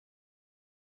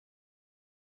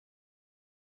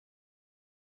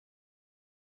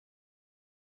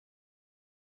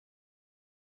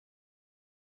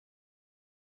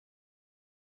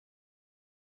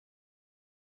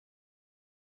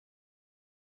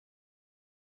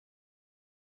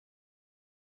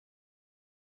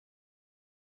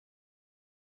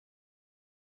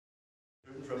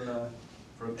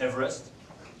from Everest.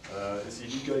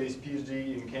 He got his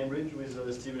PhD in Cambridge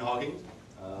with Stephen Hawking,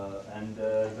 and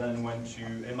then went to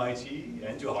MIT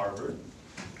and to Harvard.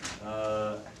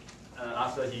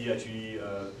 After he actually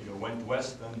went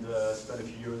west and spent a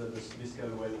few years at the Smith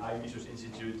Calloway Ivy Research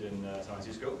Institute in San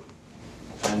Francisco.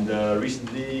 And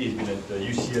recently he's been at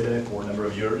UCLA for a number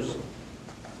of years.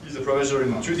 He's a professor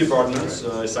in 2 departments,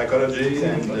 psychology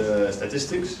and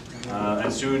statistics,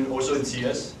 and soon also in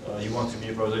CS. He wants to be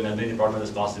a professor in as many departments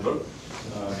as possible,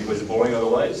 because it's boring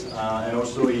otherwise. And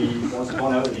also he wants to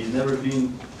point out that he's never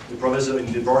been a professor in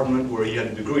a department where he had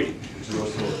a degree, which is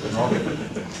also remarkable.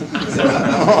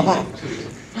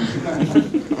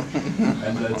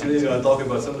 And today he's going to talk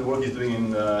about some of the work he's doing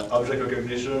in object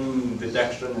recognition,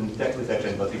 detection, and text detection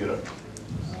in particular.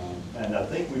 And I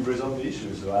think we've resolved the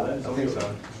issue, so Alan? I think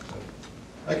so.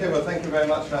 Okay, well, thank you very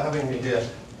much for having me here.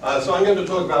 So I'm going to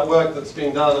talk about work that's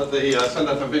been done at the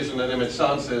Center for Vision and Image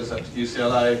Sciences at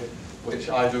UCLA, which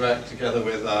I direct together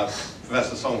with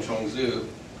Professor Song-Chong Zhu.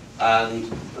 And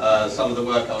some of the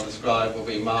work I'll describe will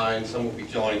be mine, some will be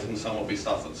joint, and some will be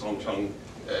stuff that Song-Chong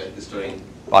is doing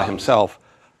by himself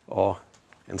or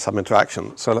in some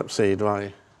interaction. So let's see,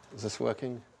 is this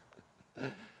working?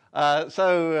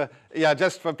 Yeah,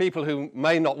 just for people who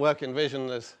may not work in vision,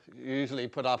 there's usually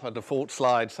put up a default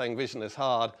slide saying vision is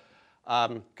hard,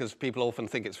 because people often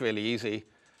think it's really easy.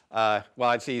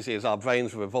 Why it's easy is our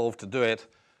brains were evolved to do it.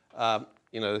 Our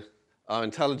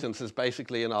intelligence is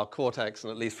basically in our cortex,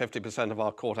 and at least 50% of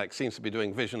our cortex seems to be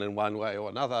doing vision in one way or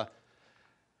another.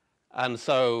 And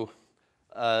so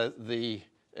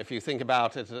if you think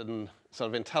about it in sort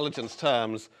of intelligence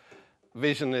terms,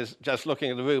 vision is just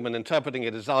looking at the room, and interpreting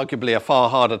it is arguably a far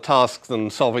harder task than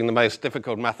solving the most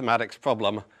difficult mathematics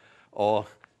problem or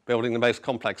building the most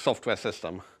complex software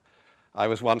system. I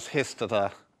was once hissed at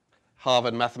a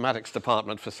Harvard mathematics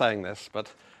department for saying this,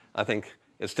 but I think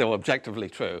it's still objectively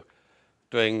true.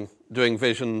 Doing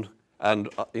vision, and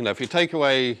if you take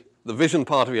away the vision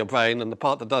part of your brain and the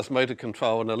part that does motor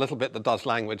control and a little bit that does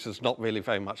language, there's not really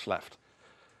very much left.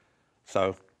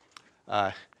 So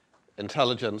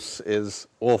intelligence is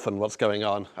often what's going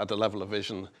on at the level of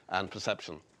vision and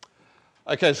perception.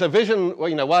 Okay, so vision,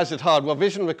 why is it hard? Well,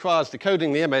 vision requires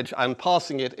decoding the image and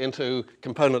passing it into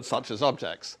components such as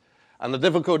objects. And the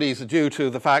difficulties are due to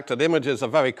the fact that images are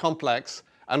very complex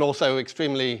and also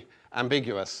extremely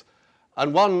ambiguous.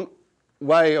 And one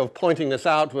way of pointing this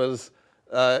out was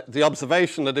the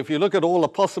observation that if you look at all the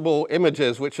possible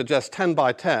images, which are just 10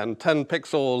 by 10, 10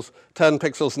 pixels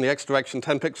in the x direction,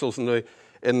 10 pixels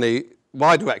in the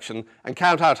y direction, and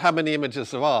count out how many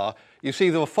images there are, you see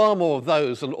there are far more of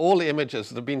those than all the images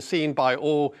that have been seen by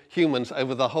all humans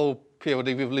over the whole period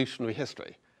of evolutionary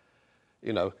history.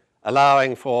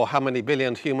 Allowing for how many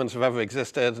billion humans have ever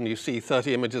existed, and you see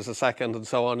 30 images a second and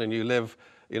so on, and you live,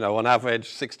 on average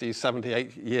 60,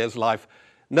 78 years life.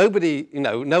 Nobody,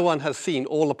 no one has seen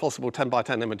all the possible 10 by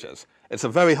 10 images. It's a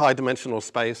very high dimensional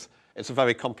space. It's a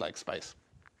very complex space.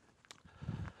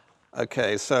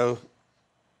 Okay, so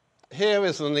here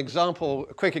is an example,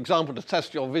 a quick example to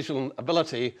test your visual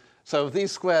ability. So of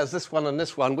these squares, this one and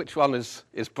this one, which one is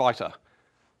brighter?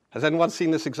 Has anyone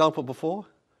seen this example before?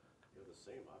 You're the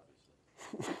same,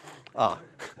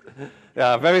 obviously.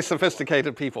 Yeah, very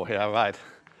sophisticated people here, right.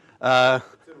 It's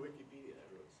in Wikipedia,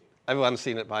 everyone's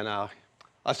seen it by now.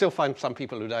 I still find some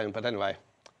people who don't, but anyway,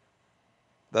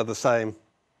 they're the same,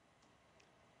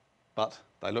 but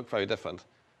they look very different.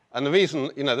 And the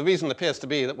reason appears to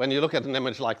be that when you look at an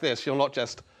image like this, your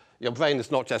brain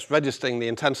is not just registering the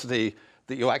intensity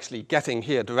that you're actually getting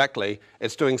here directly.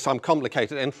 It's doing some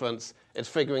complicated inference. It's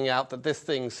figuring out that this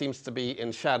thing seems to be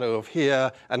in shadow of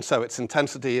here, and so its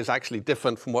intensity is actually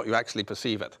different from what you actually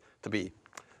perceive it to be.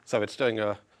 So it's doing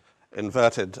an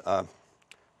inverted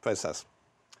process.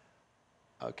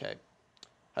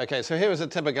 Okay, so here is a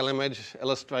typical image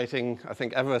illustrating, I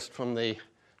think, Everest from the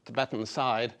Tibetan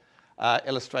side,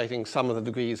 illustrating some of the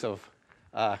degrees of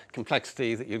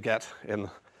complexity that you get in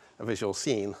a visual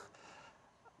scene.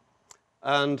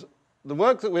 And the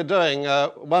work that we're doing,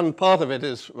 one part of it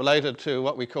is related to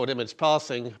what we called image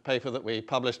parsing, a paper that we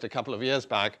published a couple of years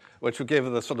back, which will give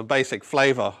the sort of basic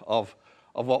flavor of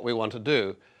what we want to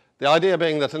do. The idea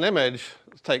being that an image,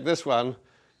 let's take this one,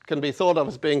 can be thought of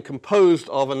as being composed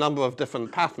of a number of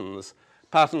different patterns.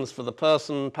 Patterns for the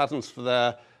person, patterns for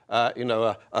their,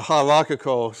 a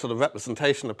hierarchical sort of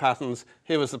representation of patterns.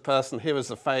 Here is the person, here is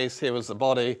the face, here is the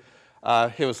body,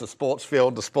 here is the sports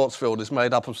field. The sports field is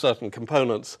made up of certain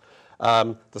components.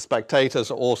 The spectators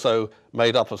are also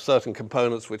made up of certain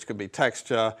components, which could be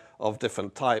texture of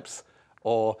different types,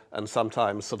 and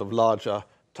sometimes sort of larger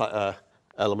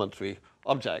elementary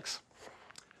objects.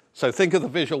 So think of the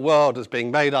visual world as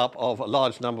being made up of a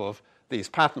large number of these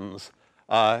patterns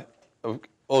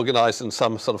organized in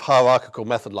some sort of hierarchical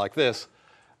method like this.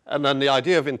 And then the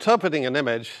idea of interpreting an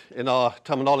image in our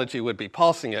terminology would be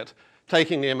parsing it,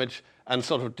 taking the image and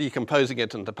sort of decomposing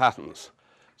it into patterns.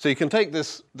 So you can take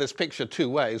this picture two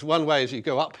ways. One way is you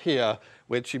go up here,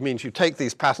 which means you take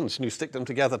these patterns and you stick them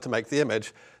together to make the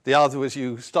image. The other is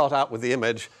you start out with the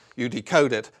image, you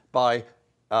decode it by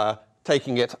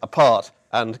taking it apart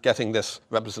and getting this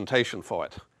representation for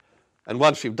it. And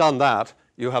once you've done that,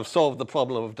 you have solved the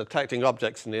problem of detecting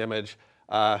objects in the image,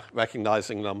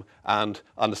 recognizing them, and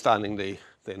understanding the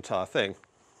entire thing.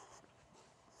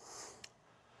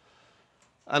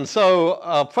 And so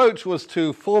our approach was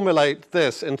to formulate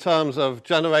this in terms of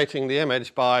generating the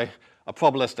image by a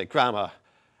probabilistic grammar,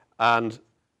 and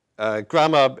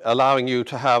grammar allowing you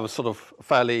to have a sort of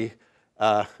fairly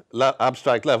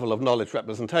abstract level of knowledge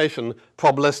representation,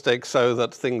 probabilistic so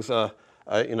that things are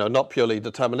not purely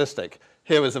deterministic.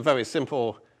 Here is a very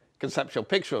simple conceptual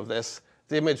picture of this.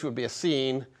 The image would be a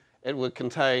scene. It would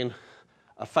contain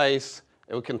a face.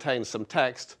 It would contain some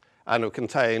text. And it would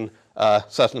contain a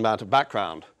certain amount of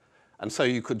background. And so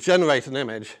you could generate an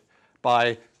image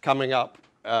by coming up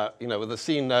with a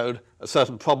scene node, a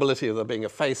certain probability of there being a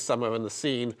face somewhere in the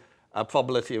scene, a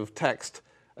probability of text,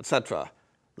 etc.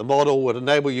 The model would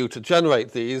enable you to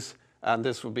generate these, and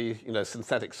this would be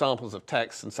synthetic samples of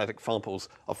text, synthetic samples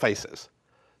of faces.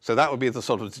 So that would be the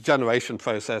sort of generation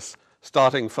process,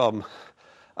 starting from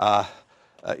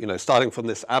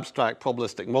this abstract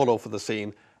probabilistic model for the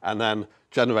scene, and then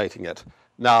generating it.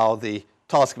 Now the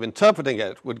task of interpreting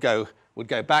it would go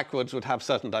backwards, would have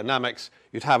certain dynamics.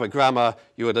 You'd have a grammar.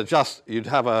 You'd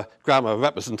have a grammar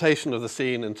representation of the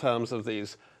scene in terms of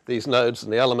these nodes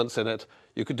and the elements in it.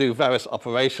 You could do various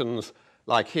operations,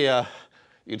 like here.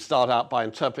 You'd start out by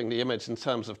interpreting the image in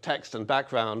terms of text and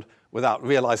background without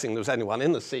realizing there was anyone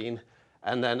in the scene.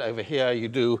 And then over here, you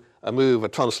do a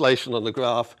translation on the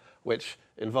graph, which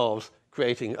involves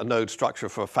creating a node structure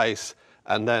for a face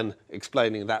and then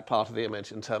explaining that part of the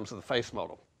image in terms of the face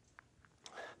model.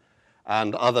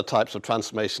 And other types of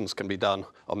transformations can be done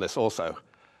on this also.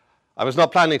 I was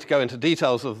not planning to go into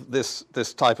details of this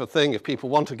type of thing. If people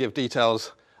want to give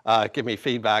details, give me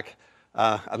feedback.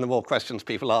 And the more questions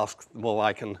people ask, the more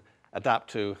I can adapt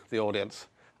to the audience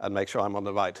and make sure I'm on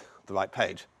the right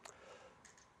page.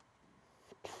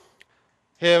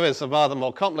 Here is a rather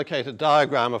more complicated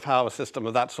diagram of how a system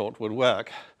of that sort would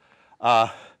work.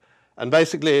 And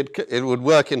basically, it would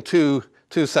work in two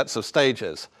sets of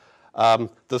stages.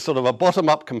 There's sort of a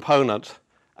bottom-up component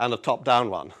and a top-down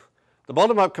one. The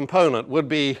bottom-up component would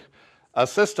be a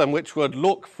system which would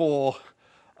look for,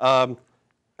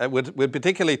 would be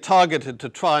particularly targeted to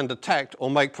try and detect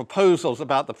or make proposals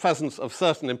about the presence of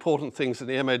certain important things in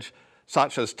the image,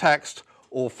 such as text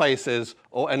or faces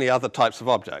or any other types of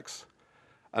objects.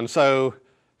 And so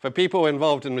for people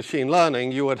involved in machine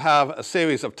learning, you would have a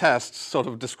series of tests, sort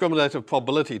of discriminative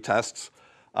probability tests.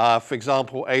 For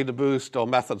example, AdaBoost or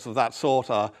methods of that sort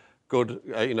are good,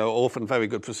 often very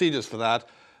good procedures for that,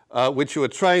 which you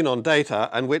would train on data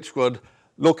and which would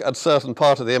look at certain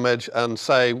part of the image and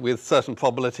say with certain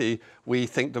probability, we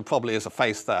think there probably is a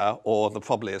face there, or there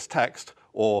probably is text,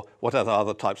 or whatever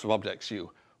other types of objects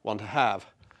you want to have.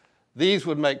 These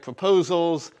would make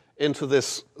proposals into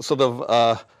this sort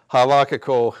of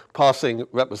hierarchical parsing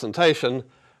representation,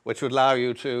 which would allow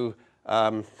you to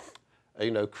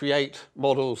create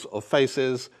models of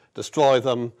faces, destroy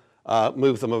them,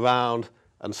 move them around,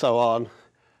 and so on,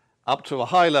 up to a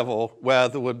high level where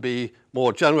there would be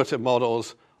more generative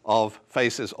models of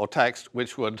faces or text,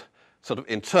 which would sort of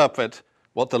interpret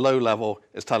what the low level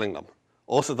is telling them.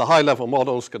 Also, the high-level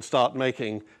models could start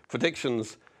making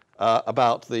predictions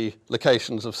about the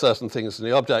locations of certain things in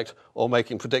the object, or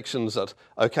making predictions that,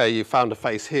 okay, you found a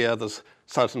face here, there's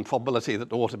certain probability that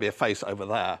there ought to be a face over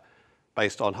there,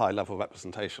 based on high-level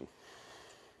representation.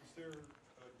 Is there a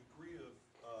degree of,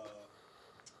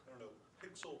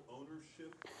 pixel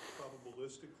ownership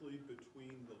probabilistically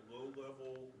between the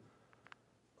low-level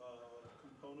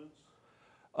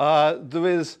components? There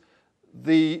is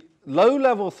the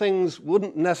low-level things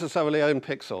wouldn't necessarily own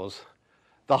pixels.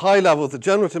 The high-level, the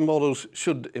generative models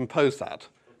should impose that.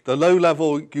 The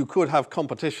low-level, you could have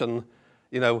competition.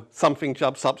 Something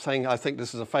jumps up saying, I think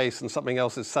this is a face, and something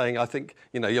else is saying, I think,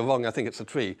 you're wrong, I think it's a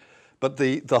tree. But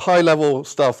the high-level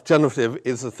stuff, generative,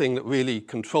 is the thing that really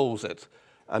controls it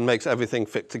and makes everything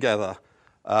fit together,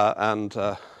 and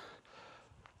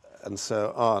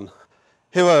so on.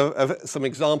 Here are some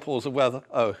examples of whether,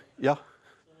 oh, yeah? So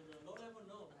the low-level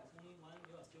node has only one,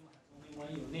 your schema has only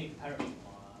one unique parameter,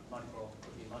 or multiple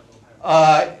parameters.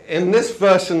 In this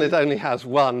version, it only has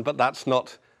one, but that's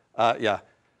not, yeah.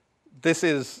 This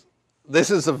is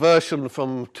a version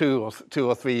from two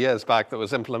or 3 years back that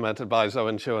was implemented by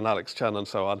Zoe Chu and Alex Chen and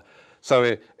so on.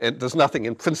 So there's nothing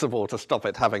in principle to stop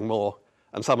it having more.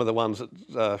 And some of the ones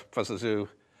that Professor Zhu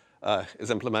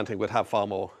is implementing would have far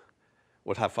more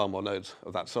nodes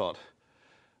of that sort.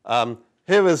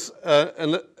 Here is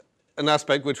an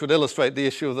aspect which would illustrate the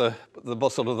issue of the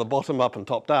sort of the bottom up and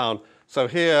top down. So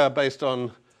here, based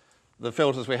on the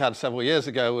filters we had several years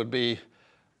ago, would be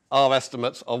our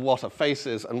estimates of what are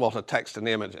faces and what are text in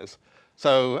the images.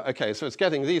 So, okay, so it's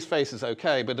getting these faces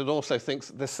okay, but it also thinks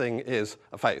this thing is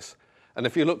a face. And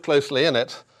if you look closely in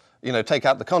it, you know, take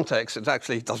out the context, it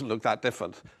actually doesn't look that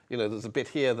different. You know, there's a bit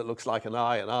here that looks like an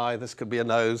eye, this could be a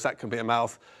nose, that could be a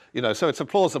mouth. You know, so it's a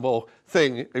plausible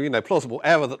thing, you know, plausible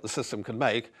error that the system can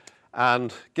make.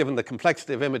 And given the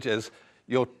complexity of images,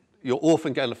 you're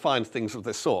often going to find things of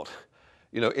this sort.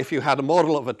 You know, if you had a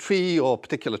model of a tree or a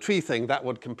particular tree thing, that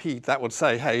would compete, that would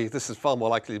say, hey, this is far more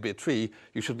likely to be a tree,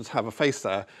 you shouldn't have a face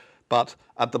there. But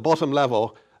at the bottom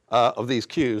level of these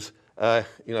queues,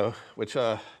 you know, which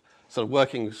are sort of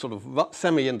working sort of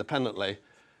semi-independently,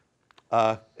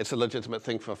 it's a legitimate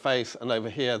thing for a face. And over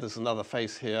here, there's another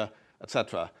face here,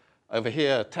 etc. Over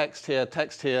here, text here,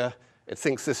 text here. It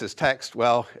thinks this is text.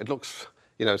 Well, it looks,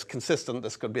 you know, it's consistent.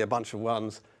 This could be a bunch of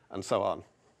ones, and so on.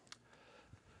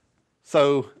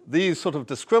 So these sort of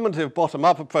discriminative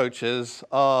bottom-up approaches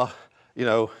are, you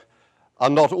know, are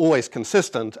not always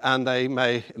consistent, and they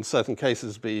may, in certain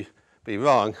cases, be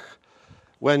wrong.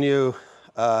 When you,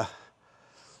 oh,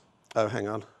 hang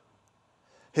on.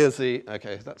 Here's the,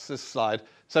 okay, that's this slide.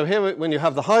 So here, when you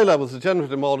have the high levels of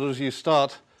generative models, you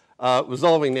start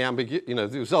resolving the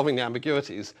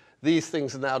ambiguities. These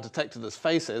things are now detected as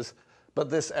faces, but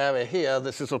this area here,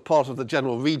 this is a part of the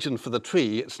general region for the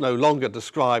tree. It's no longer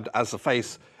described as a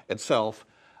face itself,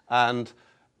 and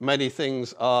many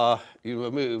things are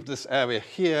removed. This area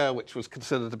here, which was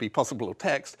considered to be possible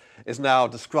text, is now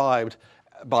described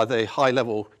by the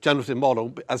high-level generative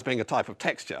model as being a type of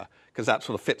texture, because that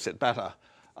sort of fits it better.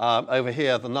 Over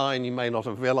here, the 9, you may not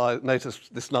have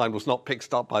noticed this 9 was not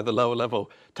picked up by the lower-level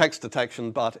text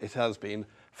detection, but it has been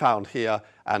found here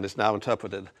and is now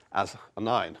interpreted as a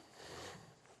 9.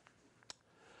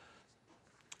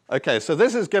 Okay, so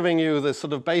this is giving you the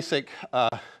sort of basic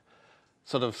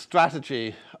sort of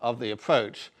strategy of the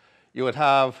approach. You would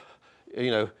have,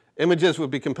 you know, images would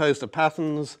be composed of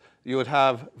patterns. You would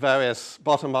have various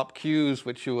bottom-up cues,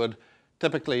 which you would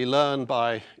typically learn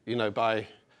by, you know, by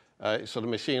sort of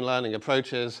machine learning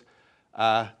approaches.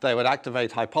 They would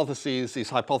activate hypotheses. These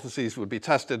hypotheses would be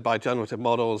tested by generative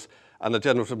models, and the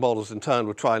generative models in turn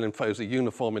would try and impose a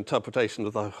uniform interpretation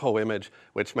of the whole image,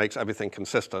 which makes everything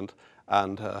consistent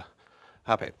and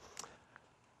happy.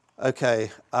 Okay,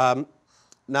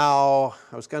 now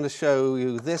I was going to show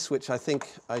you this, which I think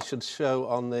I should show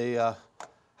on the,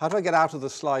 how do I get out of the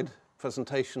slide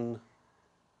presentation?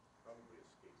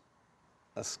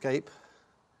 Escape.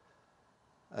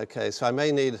 Okay, so I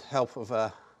may need help of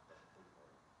a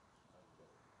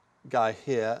guy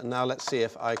here. And now let's see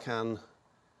if I can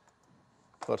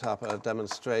put up a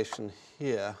demonstration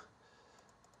here.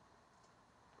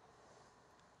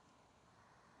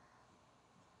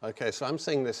 Okay, so I'm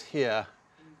seeing this here.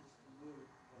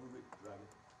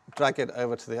 Drag it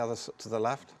over to the other, to the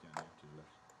left.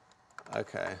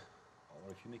 Okay.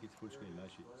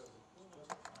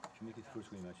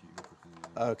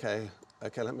 Okay.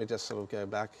 Okay, let me just sort of go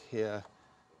back here.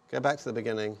 Go back to the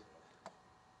beginning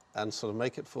and sort of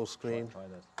make it full screen. Try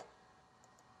that.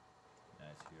 Yeah,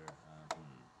 it's here.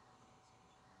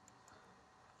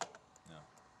 No.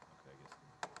 Okay,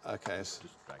 I guess. Okay.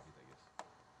 Just drag it, I guess.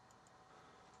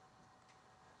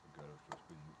 So go to full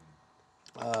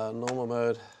screen. Normal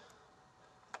mode.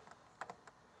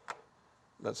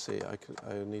 Let's see, I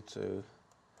need to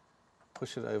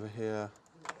push it over here.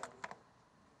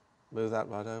 Move that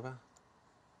right over.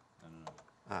 No.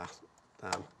 Ah,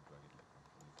 damn.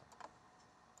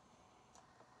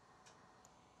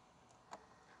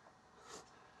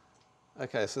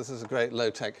 Okay, so this is a great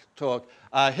low-tech talk.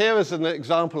 Here is an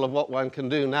example of what one can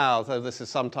do now, though this is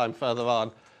sometime further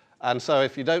on. And so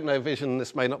if you don't know vision,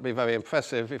 this may not be very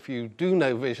impressive. If you do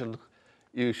know vision,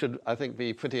 you should, I think,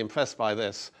 be pretty impressed by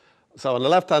this. So on the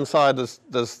left-hand side,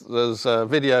 there's a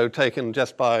video taken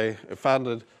just by a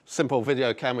founded simple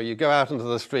video camera. You go out into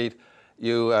the street,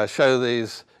 you show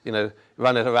these, you know,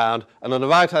 run it around. And on the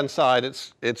right-hand side,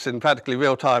 it's in practically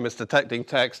real time. It's detecting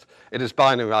text. It is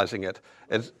binarizing it.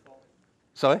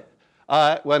 Sorry?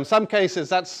 Well, in some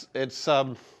cases, it's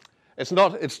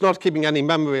not keeping any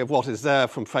memory of what is there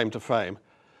from frame to frame.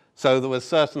 So there was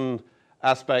certain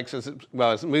aspects as it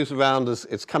moves around, as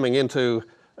it's coming into,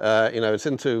 it's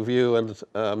into view and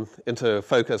into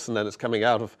focus, and then it's coming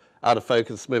out of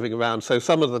focus, moving around. So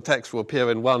some of the text will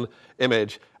appear in one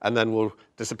image and then will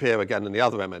disappear again in the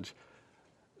other image.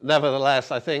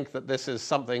 Nevertheless, I think that this is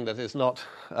something that is not,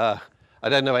 I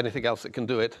don't know anything else that can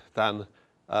do it than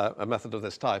a method of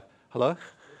this type. Hello? What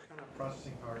kind of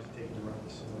processing power is it taking to run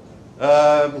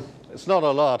this? It's not a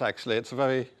lot, actually. It's a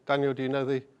very, Daniel, do you know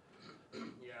the?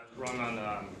 Yeah, it's run on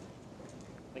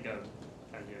like a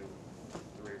engEDU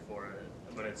 3 or 4,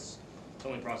 but it's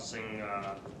only processing,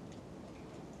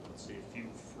 let's see, a few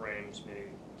frames,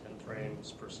 maybe 10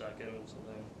 frames per second,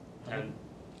 something. 10?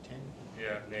 10?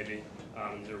 Yeah, maybe.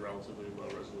 They're relatively low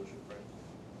resolution frames.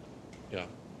 Yeah.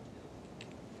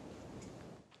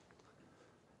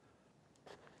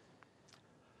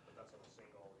 But that's on a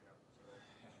single,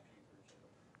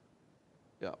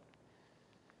 Yeah.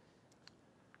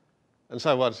 And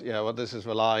so what this is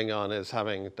relying on is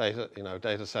having data,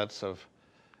 data sets of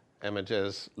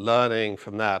images, learning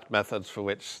from that methods for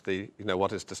which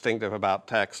what is distinctive about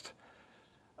text,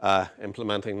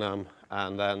 implementing them,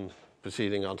 and then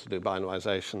proceeding on to do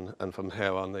binarization, and from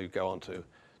here on you go on to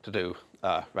do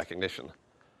recognition.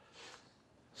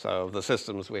 So of the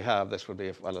systems we have, this would be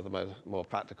one of the more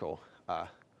practical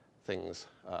things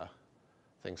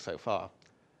so far.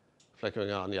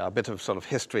 Flickering on, a bit of sort of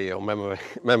history or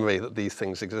memory that these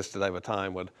things existed over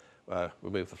time would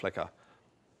remove the flicker.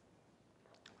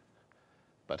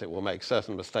 But it will make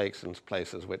certain mistakes in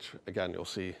places which, again, you'll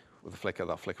see with the flicker,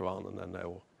 they'll flicker on and then they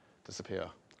will disappear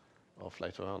off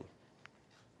later on.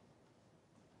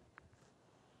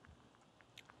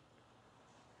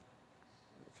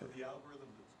 So the algorithm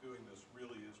that's doing this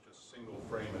really is just single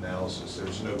frame analysis.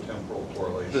 There's no temporal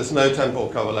correlation. There's no temporal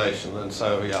correlation, and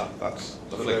so, that's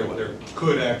the So flicker. there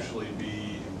could actually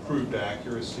be improved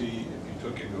accuracy if you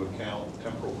took into account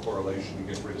temporal correlation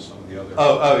to get rid of some of the other.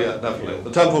 Oh, yeah, definitely.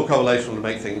 The temporal correlation would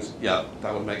make things, that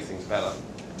would make things better.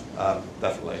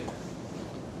 Definitely.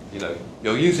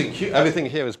 You're using everything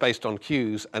here is based on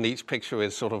cues, and each picture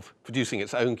is sort of producing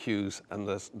its own cues, and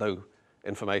there's no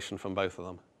information from both of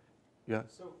them. Yeah.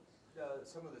 So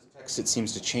some of this text, it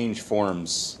seems to change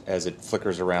forms as it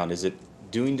flickers around. Is it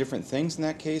doing different things in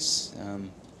that case? No.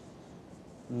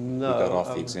 We got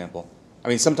off the example. I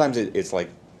mean, sometimes it's like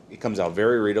it comes out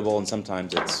very readable, and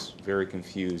sometimes it's very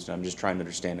confused. I'm just trying to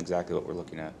understand exactly what we're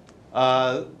looking at.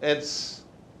 It's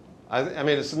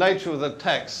the nature of the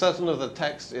text. Certain of the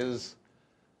text is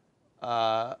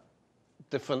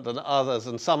different than others,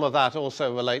 and some of that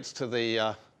also relates to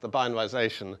the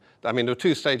binarization. I mean, there are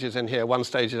two stages in here. One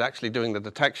stage is actually doing the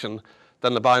detection.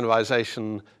 Then the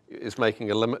binarization is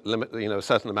making a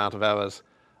certain amount of errors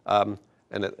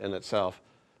in itself.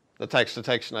 The text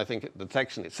detection,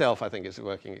 itself, is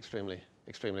working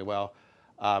extremely well.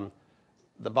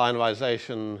 The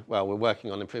binarization, we're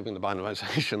working on improving the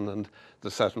binarization, and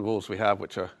there's certain rules we have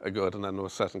which are good, and then there were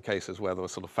certain cases where there were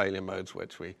sort of failure modes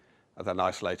which we are then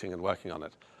isolating and working on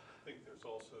it. I think there's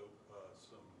also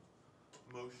some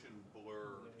motion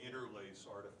blur interlace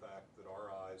artifact that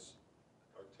our eyes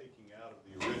are taking out of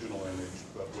the original image,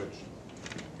 but which,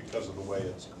 because of the way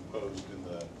it's composed in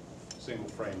the single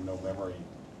frame, no memory,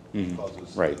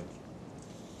 causes. Right.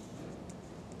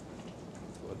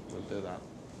 We'll do that.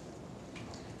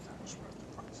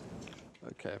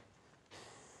 Okay.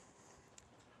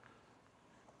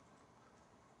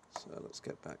 So let's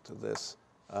get back to this.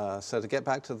 So to get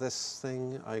back to this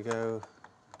thing, I go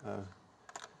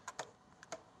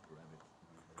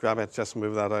grab it, just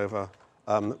move that over,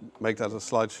 make that a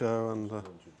slideshow, and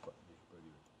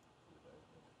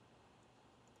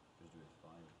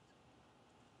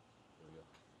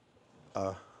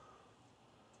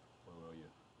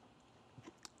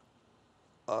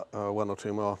one or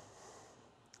two more.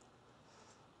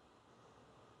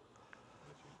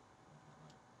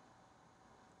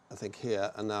 I think here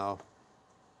and now.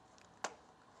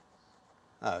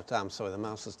 Oh, damn, sorry, the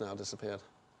mouse has now disappeared.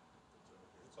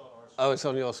 Oh, it's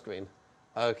on your screen.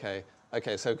 Okay,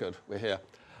 so good, we're here.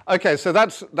 Okay, so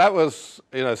that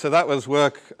was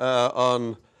work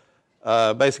on,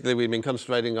 basically we've been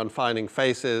concentrating on finding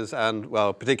faces and,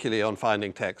 particularly on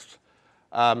finding text.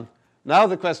 Now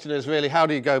the question is really, how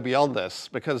do you go beyond this?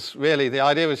 Because really the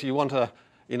idea is you want to,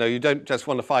 you don't just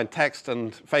want to find text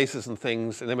and faces and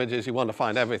things and images, you want to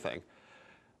find everything.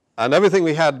 And everything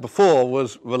we had before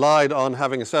relied on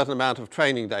having a certain amount of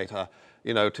training data.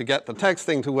 To get the text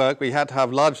thing to work, we had to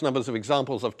have large numbers of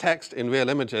examples of text in real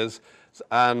images,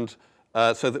 and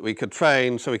so that we could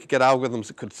train, so we could get algorithms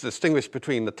that could distinguish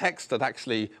between the text that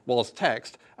actually was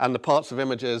text and the parts of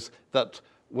images that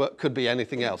could be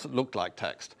anything else that looked like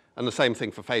text. And the same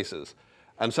thing for faces.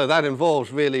 And so that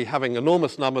involves really having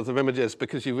enormous numbers of images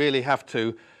because you really have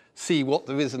to see what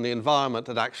there is in the environment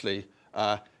that actually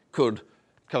could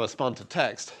correspond to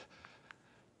text.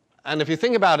 And if you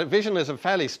think about it, vision is a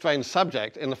fairly strange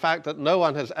subject in the fact that no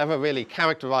one has ever really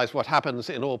characterized what happens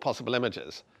in all possible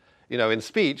images. You know, in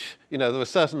speech, you know, there are a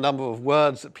certain number of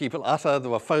words that people utter,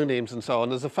 there are phonemes and so on.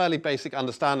 There's a fairly basic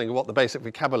understanding of what the basic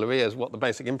vocabulary is, what the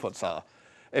basic inputs are.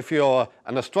 If you're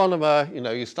an astronomer, you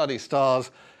know, you study stars,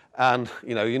 and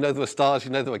you know there are stars,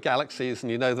 you know there are galaxies,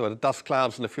 and you know there are dust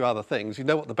clouds and a few other things. You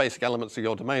know what the basic elements of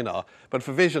your domain are. But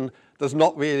for vision, there's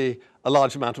not really a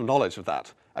large amount of knowledge of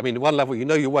that. I mean, at one level, you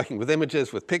know you're working with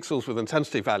images, with pixels, with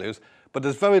intensity values, but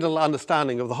there's very little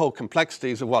understanding of the whole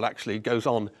complexities of what actually goes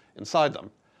on inside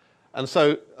them. And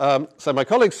so, so my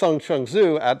colleague Song-Chung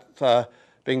Zhu,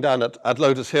 being done at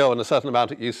Lotus Hill and a certain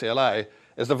amount at UCLA,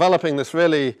 is developing this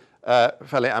really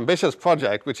fairly ambitious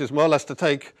project, which is more or less to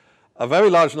take a very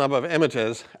large number of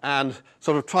images and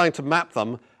sort of trying to map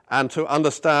them and to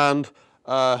understand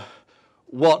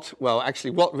what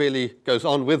really goes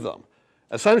on with them.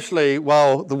 Essentially,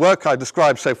 while the work I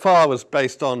described so far was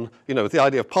based on, you know, the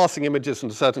idea of passing images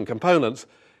into certain components,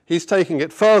 he's taking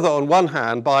it further on one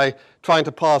hand by trying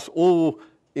to pass all,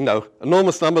 you know,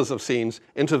 enormous numbers of scenes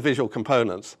into visual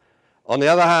components. On the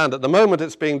other hand, at the moment,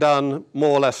 it's being done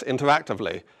more or less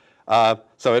interactively.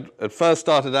 So it first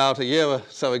started out a year or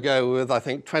so ago with, I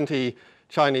think, 20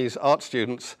 Chinese art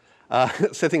students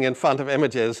sitting in front of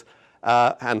images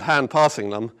and hand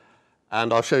passing them.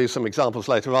 And I'll show you some examples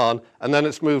later on. And then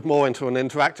it's moved more into an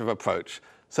interactive approach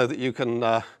so that you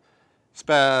can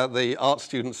spare the art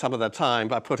students some of their time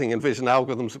by putting in vision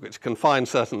algorithms which can find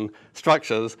certain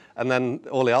structures, and then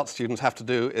all the art students have to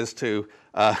do is to,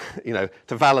 to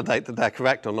validate that they're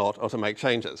correct or not, or to make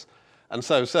changes. And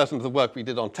so certain of the work we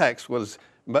did on text was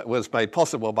made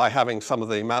possible by having some of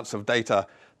the amounts of data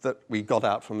that we got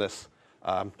out from this,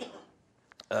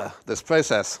 this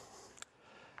process.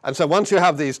 And so once you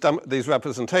have these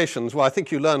representations, well, I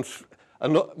think you learn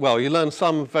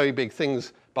some very big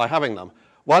things by having them.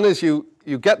 One is you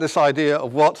get this idea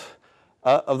of what,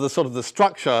 of the sort of the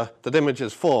structure that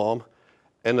images form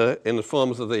in the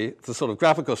forms of the sort of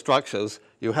graphical structures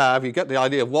you have. You get the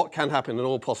idea of what can happen in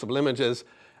all possible images.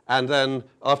 And then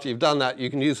after you've done that, you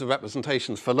can use the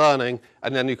representations for learning,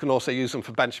 and then you can also use them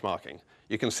for benchmarking.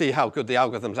 You can see how good the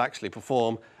algorithms actually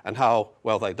perform and how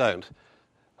well they don't.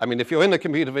 I mean, if you're in the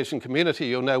computer vision community,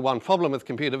 you'll know one problem with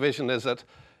computer vision is that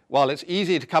while it's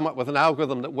easy to come up with an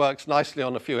algorithm that works nicely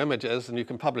on a few images and you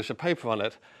can publish a paper on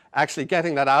it, actually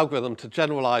getting that algorithm to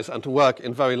generalize and to work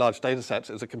in very large data sets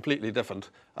is a completely different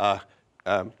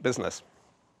business.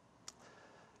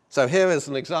 So here is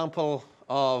an example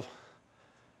of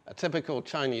a typical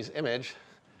Chinese image.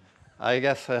 I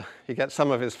guess he gets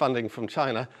some of his funding from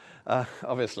China,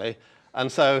 obviously. And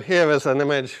so here is an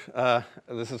image.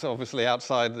 This is obviously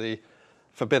outside the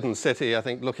Forbidden City, I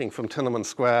think, looking from Tiananmen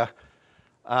Square.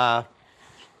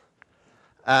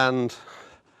 And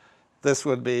this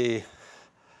would be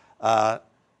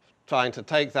trying to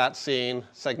take that scene,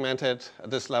 segment it at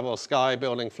this level, sky,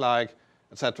 building, flag,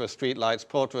 etc., street lights,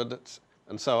 portraits,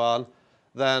 and so on.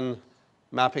 Then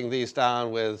mapping these down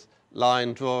with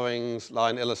line drawings,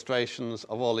 line illustrations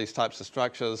of all these types of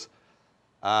structures.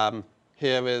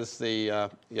 Here is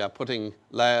the putting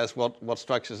layers, what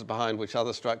structures are behind which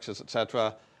other structures,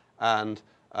 etc. And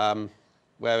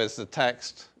where is the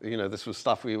text? You know, this was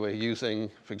stuff we were using,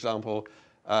 for example,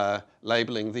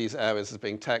 labeling these areas as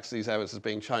being text, these areas as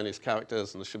being Chinese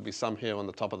characters, and there should be some here on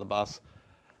the top of the bus.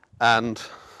 And Is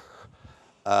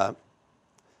that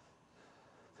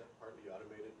partly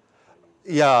automated?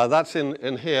 yeah, that's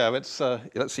in here. It's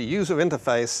let's see, user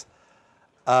interface.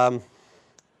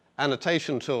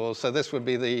 Annotation tools, so this would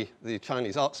be the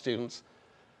Chinese art students.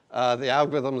 The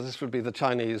algorithms, this would be the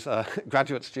Chinese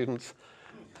graduate students.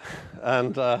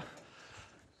 And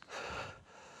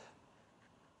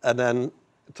then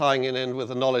tying it in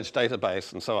with a knowledge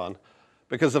database and so on.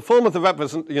 Because the form of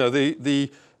the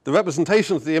the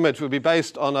representation of the image would be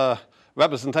based on a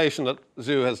representation that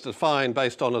Zhu has defined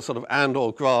based on a sort of and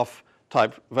or graph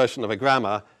type version of a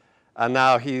grammar. And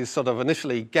now he's sort of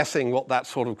initially guessing what that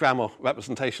sort of grammar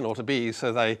representation ought to be.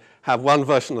 So they have one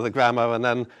version of the grammar, and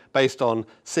then based on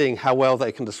seeing how well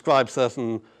they can describe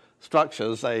certain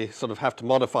structures, they sort of have to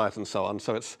modify it and so on.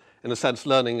 So it's, in a sense,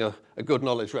 learning a good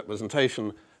knowledge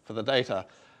representation for the data.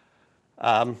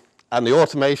 And the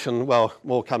automation, well,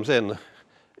 more comes in.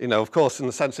 You know, of course, in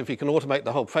the sense if you can automate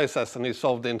the whole process, then you've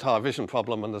solved the entire vision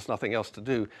problem and there's nothing else to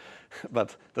do.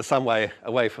 But there's some way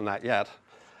away from that yet.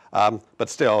 But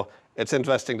still, it's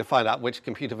interesting to find out which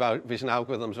computer vision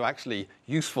algorithms are actually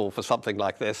useful for something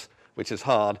like this, which is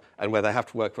hard, and where they have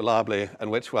to work reliably,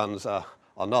 and which ones are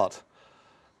not.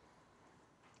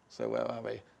 So where are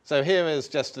we? So here is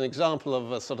just an example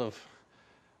of a sort of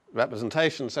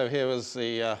representation. So here is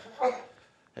the,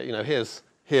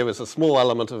 here is a small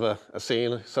element of a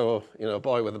scene. So, a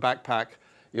boy with a backpack,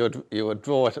 you would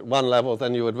draw it at one level,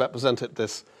 then you would represent it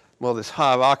this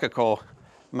hierarchical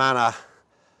manner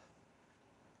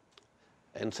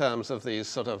in terms of these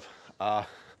sort of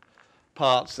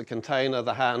parts, the container,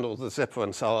 the handle, the zipper,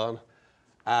 and so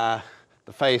on.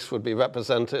 The face would be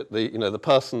represented, the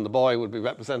person, the boy would be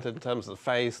represented in terms of the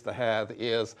face, the hair, the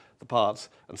ears, the parts,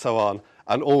 and so on.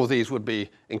 And all of these would be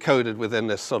encoded within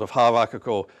this sort of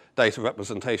hierarchical data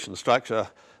representation structure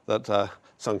that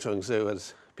Songcheng Zhu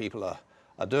as people are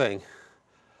doing.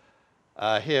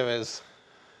 Here is,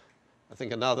 I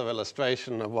think, another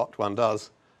illustration of what one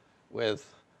does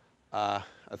with, I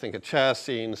think, a chair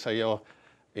scene. So you're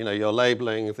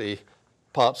labeling the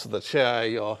parts of the chair,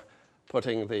 you're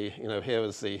putting the, here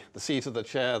is the seat of the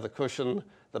chair, the cushion,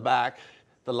 the back,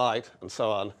 the light, and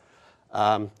so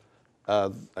on.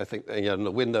 I think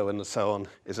the window and so on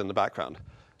is in the background.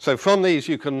 So from these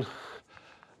you can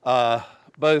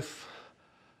both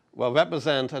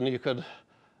represent, and you could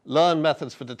learn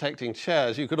methods for detecting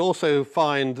chairs. You could also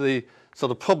find the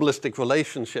sort of probabilistic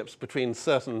relationships between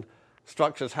certain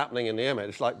structures happening in the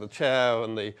image, like the chair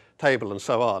and the table and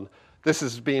so on. This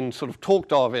has been sort of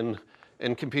talked of in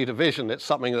computer vision. It's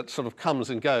something that sort of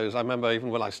comes and goes. I remember even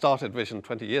when I started vision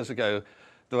 20 years ago,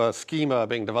 there was a schema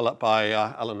being developed by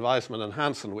Alan Weisman and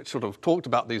Hansen, which sort of talked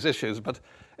about these issues, but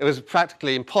it was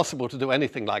practically impossible to do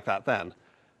anything like that then.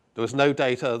 There was no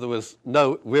data, there was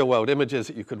no real-world images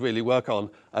that you could really work on,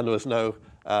 and there was no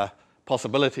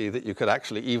possibility that you could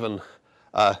actually even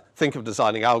think of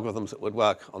designing algorithms that would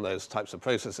work on those types of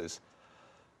processes.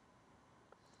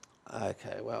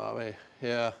 Okay, where are we?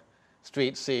 Here,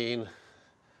 street scene,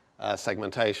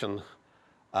 segmentation,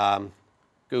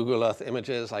 Google Earth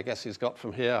images, I guess he's got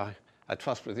from here, I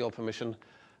trust with your permission,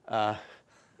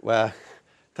 where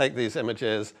take these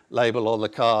images, label all the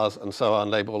cars and so on,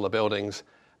 label all the buildings,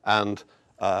 and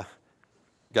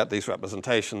get these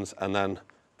representations, and then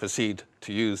proceed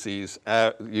to use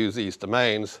these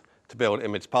domains to build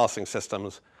image parsing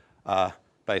systems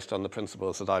based on the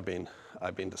principles that I've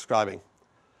been describing.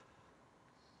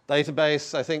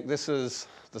 Database, I think this is,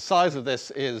 the size of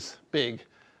this is big,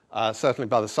 certainly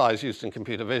by the size used in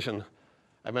computer vision.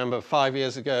 I remember 5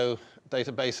 years ago,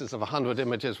 databases of 100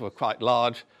 images were quite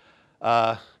large.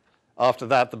 After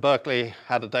that, the Berkeley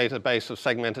had a database of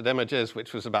segmented images,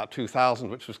 which was about 2,000,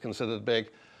 which was considered big.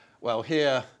 Well,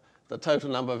 here, the total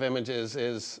number of images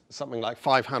is something like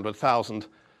 500,000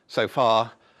 so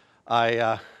far,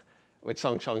 which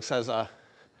Songcheng says are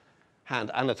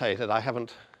hand annotated. I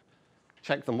haven't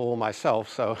checked them all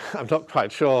myself, so I'm not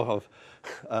quite sure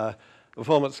of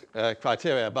performance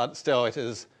criteria, but still it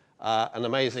is an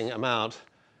amazing amount,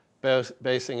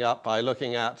 basing up by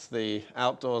looking at the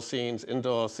outdoor scenes,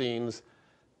 indoor scenes,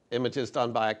 images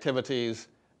done by activities,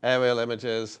 aerial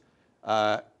images,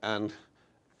 and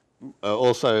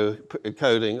also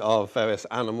coding of various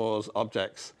animals,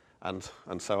 objects, and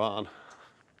so on.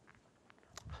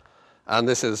 And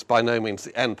this is by no means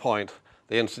the end point.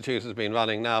 The Institute has been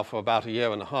running now for about 1.5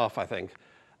 years, I think,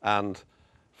 and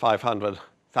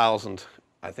 500,000,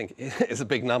 I think, is a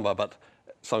big number, but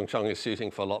Songcheng is shooting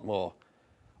for a lot more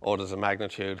orders of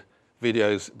magnitude,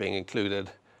 videos being included.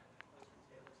 It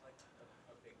looks like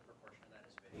a big proportion of that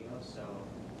is video, so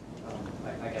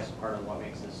I guess part of what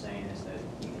makes this sane is that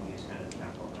you can use kind of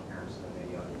temporal coherence of the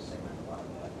video to segment a lot of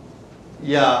that.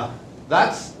 Yeah,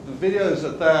 that's, the videos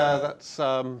are there, that's,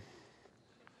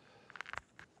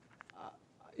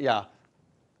 yeah.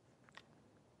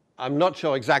 I'm not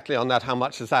sure exactly on that how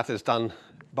much of that is done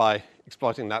by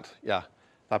exploiting that,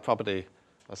 that property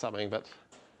or something, but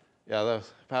yeah,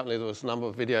 apparently there was a number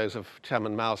of videos of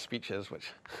Chairman Mao's speeches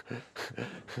which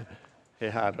he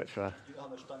had, which were... Do you know how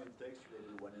much time it takes to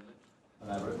label one image on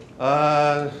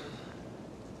average?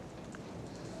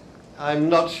 I'm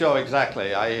not sure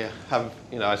exactly. I have,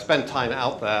 I spend time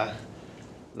out there.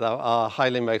 There are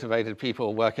highly motivated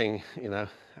people working,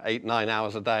 8-9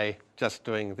 hours a day just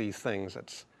doing these things.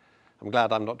 I'm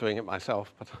glad I'm not doing it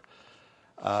myself,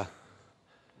 but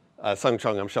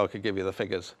Songcheng, I'm sure, could give you the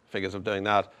figures of doing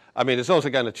that. I mean, it's also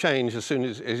going to change as soon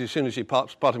as you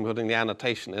start putting the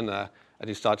annotation in there, and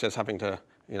you start just having to,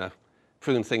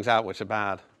 prune things out which are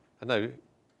bad. I know,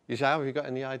 Yuille, have you got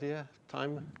any idea,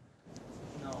 time?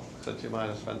 No. Since you might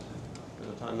have spent a bit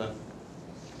of time there.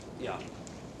 Yeah.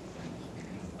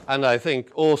 And I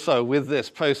think also with this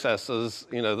process, there's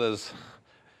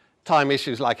time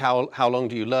issues like how long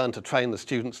do you learn to train the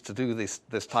students to do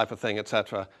this type of thing,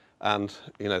 etc., and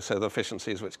so the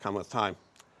efficiencies which come with time.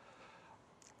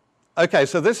 Okay,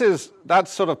 so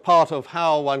that's sort of part of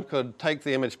how one could take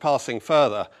the image parsing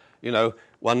further.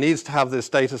 One needs to have these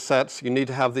data sets, you need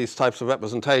to have these types of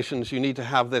representations, you need to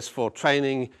have this for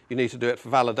training, you need to do it for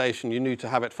validation, you need to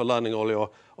have it for learning all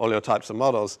your types of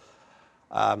models.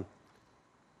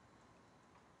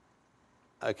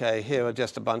 Okay, here are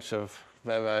just a bunch of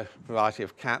variety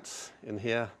of cats in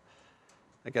here.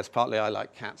 I guess partly I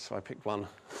like cats, so I picked one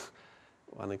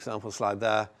example slide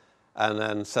there. And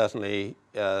then certainly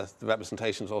the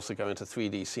representations also go into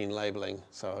 3D scene labeling,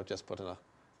 so I've just put in a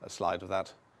slide of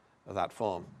that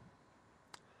form.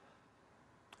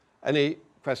 Any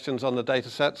questions on the data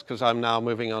sets? Because I'm now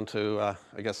moving on to,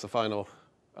 I guess, the final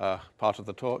part of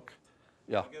the talk.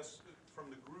 Yeah. I guess from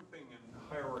the grouping and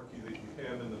hierarchy that you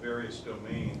have in the various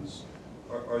domains,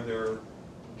 are there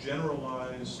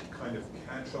generalized kind of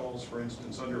catch-alls? For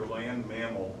instance, under land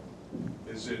mammal,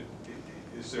 is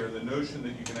there the notion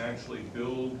that you can actually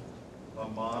build a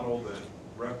model that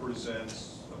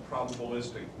represents a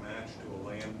probabilistic match to a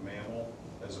land mammal,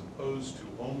 as opposed to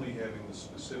only having the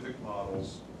specific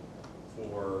models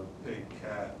for pig,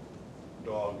 cat,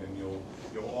 dog, and you'll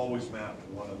always map to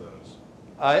one of those?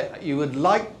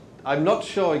 I'm not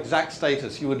sure exact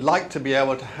status. You would like to be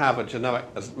able to have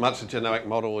as much a generic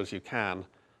model as you can,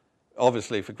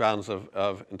 obviously for grounds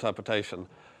of interpretation.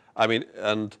 I mean,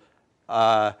 and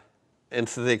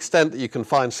to the extent that you can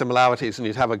find similarities and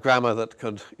you'd have a grammar that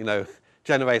could,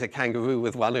 generate a kangaroo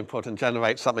with one input and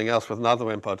generate something else with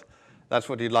another input, that's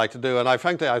what you'd like to do. And I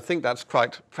think that's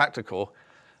quite practical,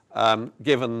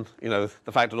 given,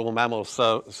 the fact that all mammals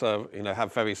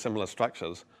have very similar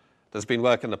structures. There's been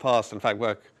work in the past, in fact,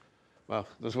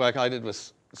 there's work I did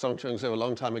with Song Chung-Soo a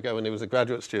long time ago when he was a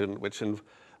graduate student, which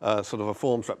sort of a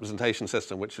forms representation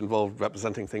system, which involved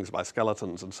representing things by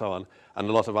skeletons and so on. And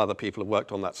a lot of other people have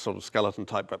worked on that sort of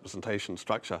skeleton-type representation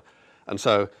structure. And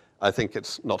so I think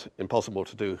it's not impossible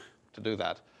to do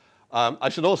that. I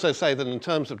should also say that in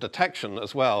terms of detection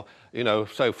as well,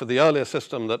 so for the earlier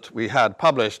system that we had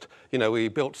published, we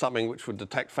built something which would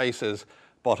detect faces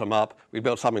bottom up. We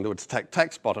built something that would detect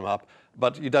text bottom up,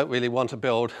 but you don't really want to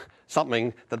build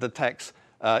something that detects,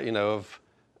 of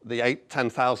the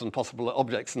 10,000 possible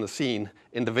objects in the scene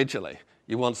individually.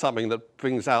 You want something that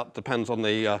depends on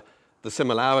the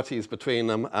similarities between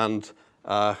them and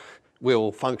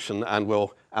will function and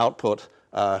will output,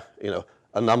 a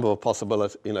number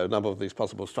of these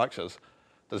possible structures.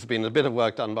 There's been a bit of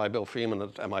work done by Bill Freeman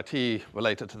at MIT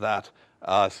related to that.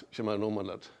 Shimon Norman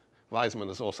at Weizmann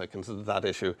has also considered that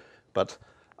issue, but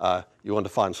you want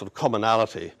to find sort of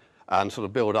commonality and sort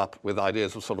of build up with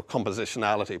ideas of sort of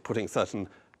compositionality, putting certain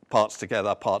parts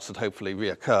together, parts that hopefully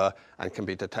reoccur and can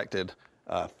be detected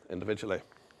individually.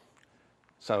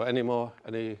 So yeah? Yeah, sort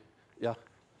of a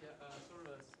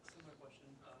similar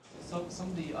question. Some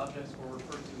of the objects were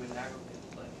referred to in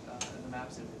aggregate, like in the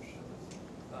maps image.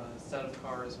 A set of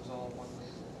cars was all one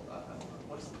label.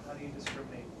 How do you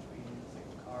discriminate between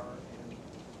a car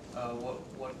and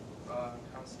what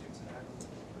constitutes an aggregate?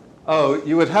 Oh,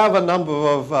 you would have a number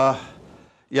of,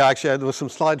 actually there were some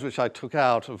slides which I took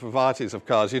out of varieties of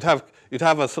cars. You'd have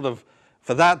a sort of,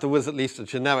 for that there was at least a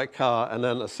generic car and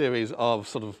then a series of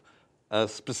sort of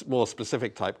more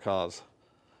specific type cars.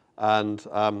 And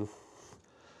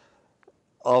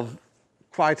of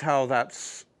quite how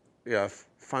that's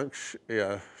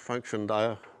functioned,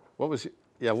 what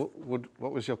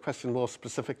was your question more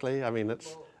specifically? I mean,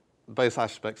 it's both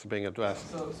aspects are being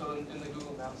addressed. So in the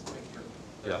Google Maps picture,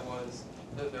 there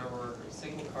were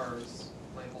single cars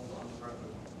labeled on the road.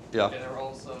 Yeah. And there were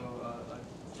also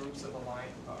groups of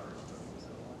aligned cars.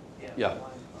 Yeah.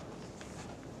 Aligned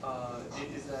cars.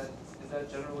 Is that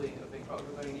generally a big problem?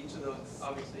 I mean, each of those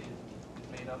obviously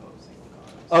is made up of single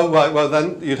cars. Oh, right. Well,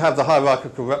 then you'd have the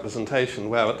hierarchical representation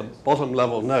where at the bottom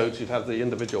level nodes you'd have the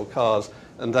individual cars,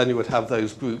 and then you would have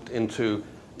those grouped into,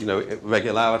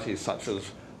 regularities such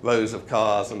as rows of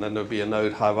cars, and then there would be a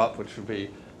node higher up which would be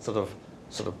sort of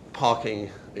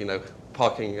parking,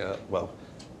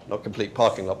 not complete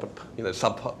parking lot, but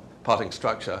sub-parting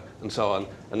structure and so on,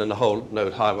 and then the whole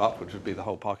node higher up, which would be the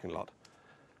whole parking lot.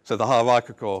 So the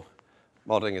hierarchical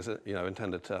modeling is,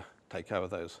 intended to take care of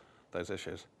those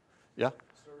issues. Yeah?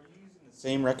 So are you using the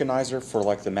same recognizer for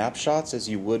like the map shots as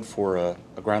you would for a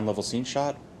ground level scene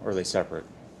shot, or are they separate?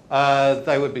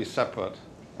 They would be separate.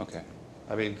 Okay.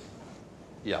 I mean,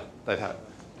 yeah, they'd have.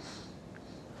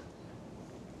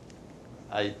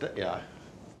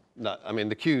 No, I mean,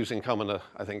 the cues in common are,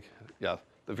 I think, the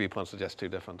viewpoints are just too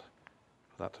different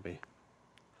for that to be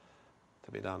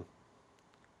done.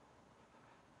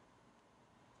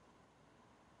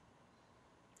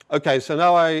 Okay, so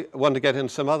now I want to get in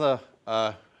some other,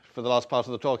 for the last part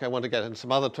of the talk, I want to get in some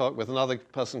other talk with another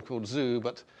person called Zhu,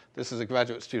 but this is a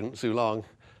graduate student, Zhu Long,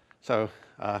 so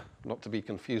not to be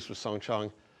confused with Song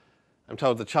Chong. I'm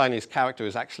told the Chinese character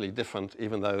is actually different,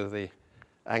 even though the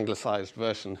anglicized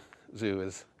version, Zhu,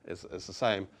 is the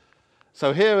same.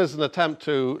 So here is an attempt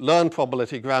to learn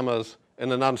probability grammars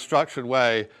in an unstructured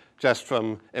way just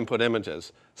from input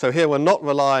images. So here we're not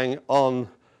relying on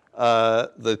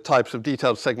the types of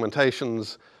detailed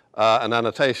segmentations and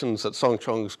annotations that Song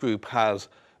Chong's group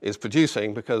is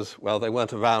producing because, well, they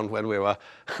weren't around when we were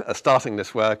starting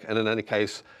this work, and in any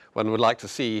case, one would like to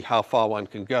see how far one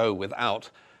can go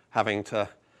without having to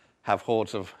have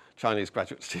hordes of Chinese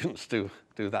graduate students do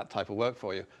that type of work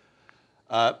for you.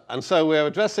 And so we're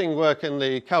addressing work in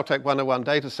the Caltech 101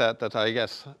 dataset that I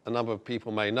guess a number of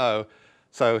people may know.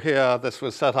 So here, this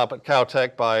was set up at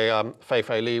Caltech by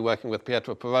Fei Li working with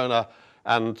Pietro Perona,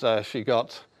 and she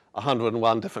got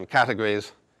 101 different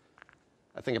categories.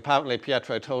 I think apparently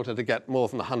Pietro told her to get more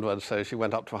than 100, so she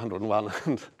went up to 101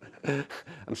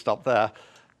 and stopped there.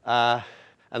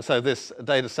 And so this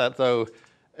data set, though,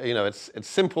 you know, it's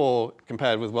simple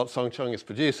compared with what Song Chong is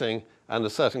producing, and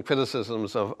there's certain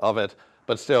criticisms of it,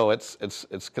 but still it's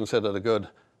considered a good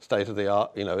state of the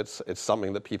art. You know, it's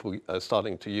something that people are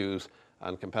starting to use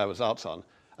and compare results on.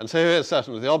 And so here are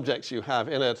certain of the objects you have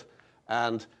in it,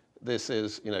 and this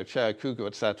is, you know, chair, cougar,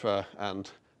 etc.,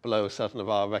 and below certain of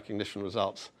our recognition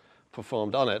results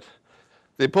performed on it.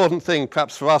 The important thing,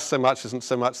 perhaps for us, isn't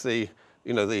so much the,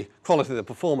 you know, the quality of the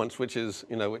performance, which is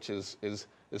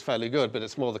fairly good, but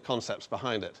it's more the concepts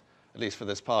behind it, at least for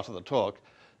this part of the talk.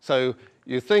 So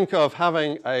you think of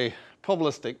having a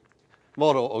probabilistic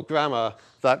model or grammar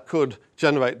that could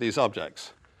generate these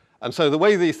objects. And so the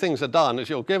way these things are done is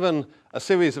you're given a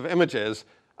series of images,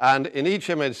 and in each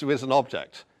image there is an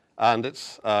object. And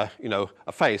it's you know,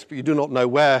 a face, but you do not know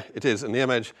where it is in the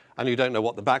image, and you don't know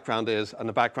what the background is, and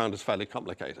the background is fairly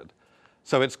complicated.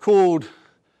 So it's called,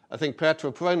 I think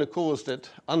Pietro Perona calls it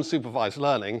unsupervised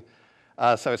learning,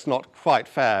 so it's not quite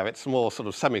fair. It's more sort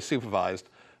of semi-supervised,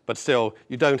 but still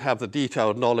you don't have the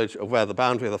detailed knowledge of where the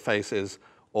boundary of the face is,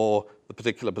 or the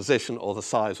particular position, or the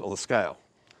size, or the scale.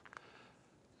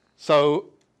 So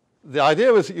the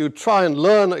idea is that you try and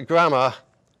learn a grammar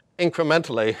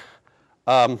incrementally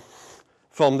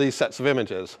from these sets of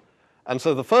images. And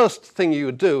so the first thing you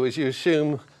would do is you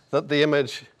assume that the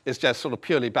image is just sort of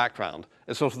purely background.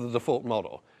 It's sort of the default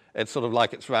model. It's sort of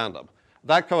like it's random.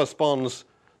 That corresponds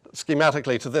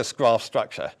schematically to this graph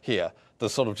structure here.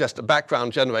 There's sort of just a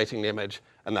background generating the image,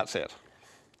 and that's it.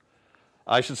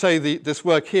 I should say this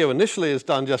work here initially is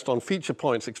done just on feature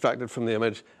points extracted from the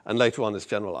image, and later on is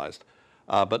generalized.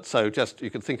 But so just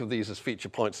you can think of these as feature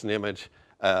points in the image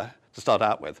to start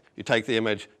out with. You take the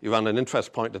image, you run an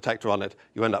interest point detector on it,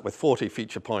 you end up with 40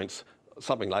 feature points,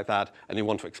 something like that, and you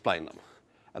want to explain them.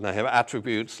 And they have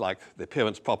attributes like the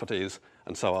appearance properties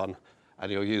and so on, and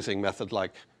you're using methods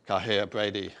like Cahier,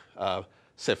 Brady,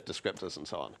 SIFT descriptors, and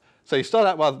so on. So you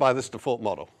start out by this default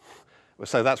model.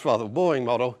 So that's rather a boring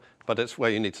model, but it's where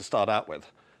you need to start out with.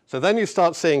 So then you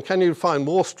start seeing, can you find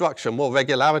more structure, more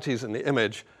regularities in the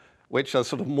image, which are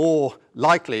sort of more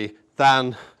likely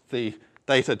than the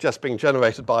data just being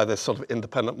generated by this sort of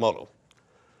independent model.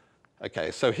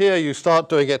 Okay, so here you start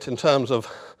doing it in terms of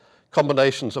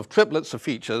combinations of triplets of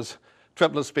features,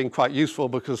 triplets being quite useful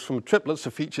because from triplets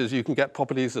of features you can get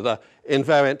properties that are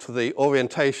invariant to the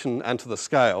orientation and to the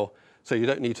scale, so you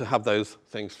don't need to have those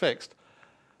things fixed.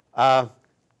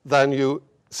 Then you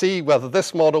see whether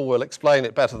this model will explain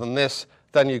it better than this,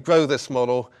 then you grow this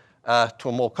model to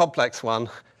a more complex one,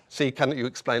 see can you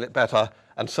explain it better,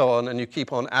 and so on, and you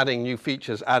keep on adding new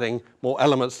features, adding more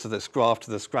elements to this graph,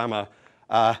 to this grammar,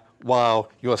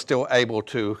 while you're still able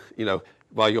to, you know,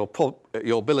 while your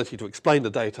ability to explain the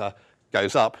data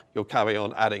goes up, you'll carry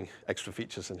on adding extra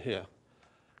features in here.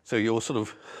 So you'll sort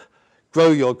of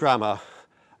grow your grammar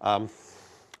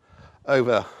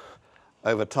over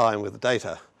time with the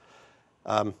data.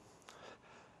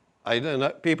 I don't know,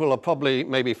 people are probably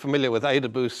maybe familiar with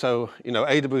AdaBoost. So, you know,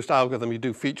 AdaBoost algorithm, you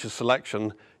do feature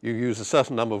selection. You use a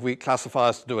certain number of weak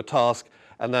classifiers to do a task.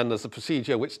 And then there's a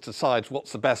procedure which decides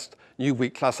what's the best new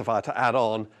weak classifier to add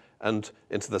on and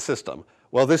into the system.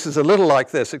 Well, this is a little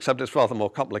like this, except it's rather more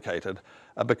complicated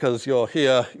because you're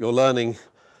learning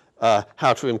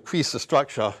how to increase the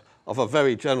structure of a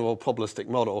very general probabilistic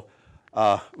model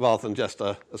rather than just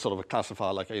a sort of a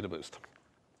classifier like AdaBoost.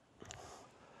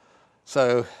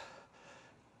 So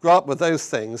grow up with those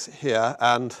things here,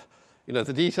 and you know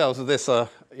the details of this are,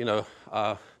 you know,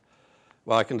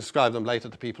 well, I can describe them later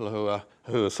to people who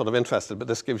are sort of interested, but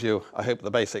this gives you, I hope,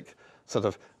 the basic sort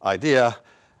of idea.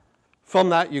 From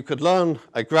that, you could learn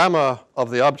a grammar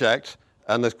of the object,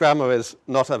 and this grammar is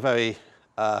not a very,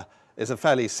 is a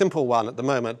fairly simple one at the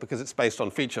moment because it's based on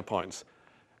feature points.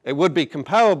 It would be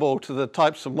comparable to the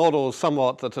types of models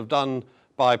somewhat that have done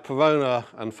by Perona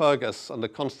and Fergus and the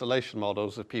constellation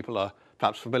models, if people are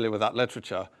perhaps familiar with that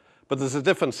literature. But there's a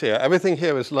difference here. Everything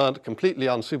here is learned completely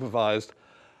unsupervised,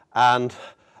 and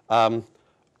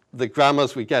the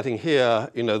grammars we're getting here,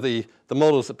 the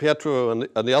models that Pietro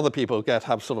and the other people get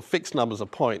have sort of fixed numbers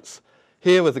of points.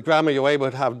 Here with the grammar, you're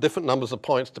able to have different numbers of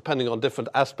points depending on different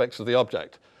aspects of the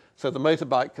object. So the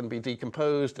motorbike can be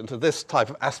decomposed into this type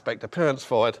of aspect appearance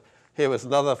for it. Here is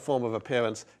another form of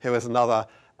appearance. Here is another.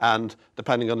 And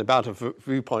depending on the amount of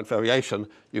viewpoint variation,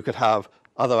 you could have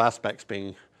other aspects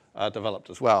being developed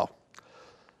as well.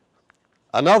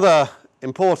 Another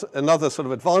sort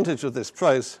of advantage of this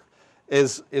prose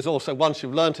is also once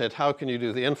you've learnt it, how can you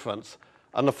do the inference?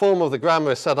 And the form of the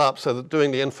grammar is set up so that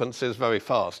doing the inference is very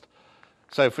fast.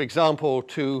 So for example,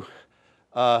 so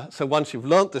once you've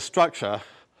learnt this structure,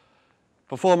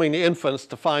 performing the inference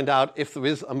to find out if there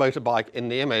is a motorbike in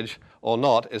the image or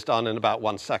not is done in about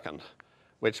 1 second,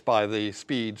 which by the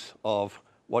speeds of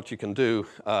what you can do,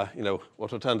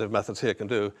 what alternative methods here can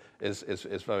do is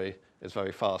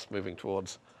very fast, moving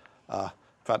towards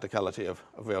practicality of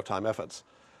real-time efforts.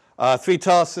 3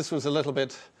 tasks, this was a little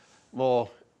bit more,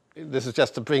 this is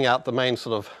just to bring out the main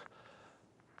sort of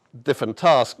different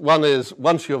tasks. One is,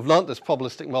 once you have learnt this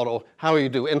probabilistic model, how you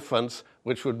do inference,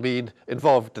 which would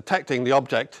involve detecting the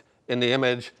object in the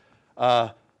image,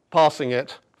 parsing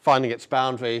it, finding its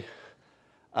boundary.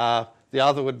 The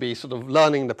other would be sort of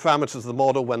learning the parameters of the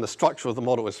model when the structure of the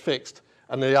model is fixed.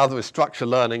 And the other is structure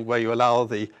learning, where you allow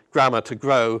the grammar to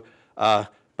grow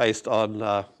based on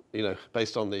the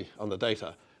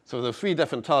data. So there are 3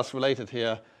 different tasks related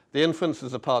here. The inference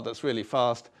is the part that's really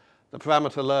fast. The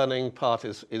parameter learning part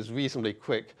is reasonably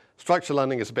quick. Structure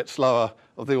learning is a bit slower,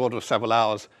 of the order of several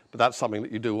hours, but that's something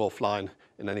that you do offline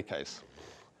in any case.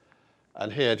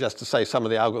 And here, just to say some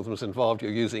of the algorithms involved,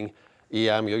 you're using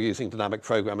EM, you're using dynamic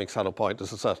programming, saddle point.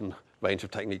 There's a certain range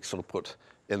of techniques sort of put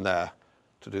in there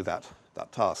to do that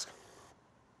task.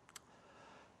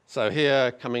 So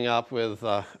here, coming up with,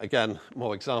 again,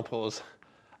 more examples,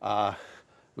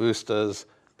 roosters,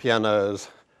 pianos,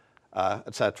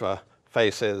 etc.,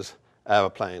 faces,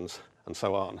 aeroplanes, and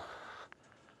so on.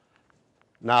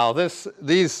 Now,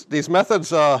 these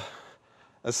methods are,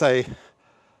 let's say,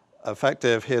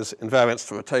 effective. Here's invariance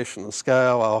to rotation and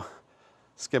scale. I'll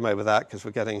skim over that because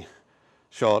we're getting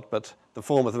short, but the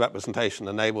form of the representation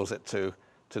enables it to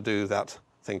do that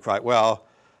thing quite well.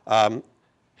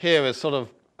 Here is sort of,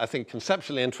 I think,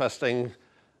 conceptually interesting,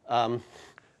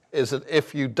 is that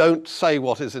if you don't say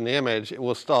what is in the image, it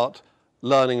will start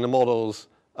learning the models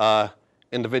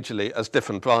individually as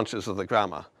different branches of the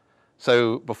grammar.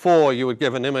 So before, you would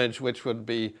give an image which would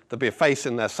be, there'd be a face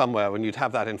in there somewhere, and you'd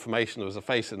have that information, there was a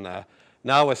face in there.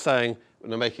 Now we're saying, when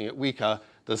we're making it weaker,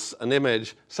 there's an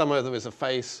image, somewhere there is a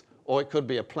face, or it could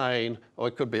be a plane, or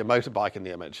it could be a motorbike in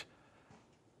the image.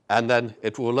 And then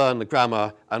it will learn the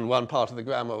grammar, and one part of the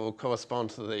grammar will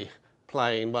correspond to the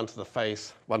plane, one to the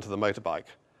face, one to the motorbike.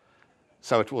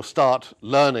 So it will start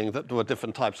learning that there are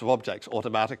different types of objects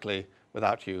automatically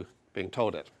without you being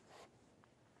told it.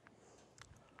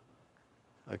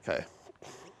 Okay.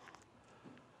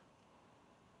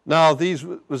 Now, these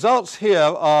results here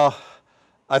are,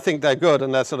 I think they're good,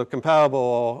 and they're sort of comparable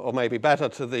or maybe better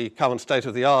to the current state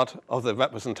of the art of the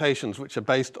representations, which are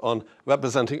based on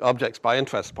representing objects by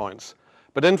interest points.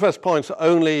 But interest points are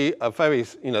only a very,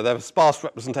 they're a sparse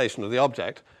representation of the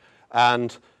object,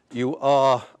 and you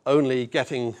are only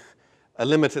getting a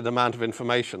limited amount of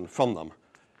information from them.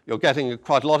 You're getting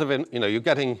quite a lot of, you're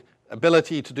getting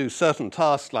ability to do certain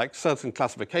tasks, like certain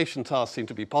classification tasks seem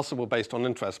to be possible based on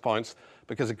interest points,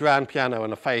 because a grand piano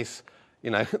and a face,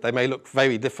 they may look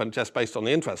very different just based on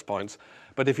the interest points.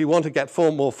 But if you want to get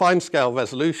more fine-scale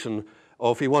resolution,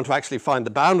 or if you want to actually find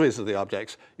the boundaries of the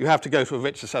objects, you have to go to a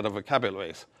richer set of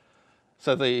vocabularies.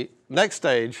 So the next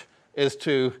stage is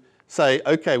to say,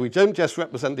 okay, we don't just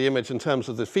represent the image in terms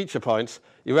of the feature points,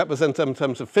 you represent them in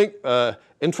terms of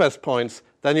interest points,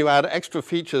 then you add extra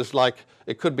features like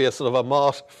it could be a sort of a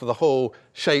mask for the whole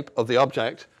shape of the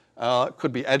object, it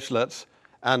could be edgelets,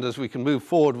 and as we can move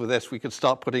forward with this, we could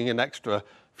start putting in extra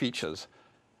features.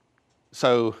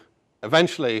 So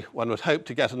eventually, one would hope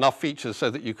to get enough features so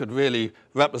that you could really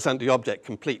represent the object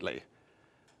completely.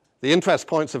 The interest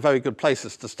points are very good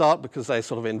places to start because they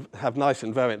sort of have nice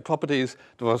invariant properties.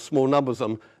 There are small numbers of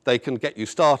them. They can get you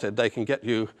started. They can get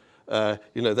you,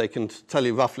 they can tell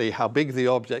you roughly how big the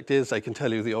object is. They can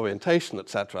tell you the orientation,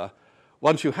 etc.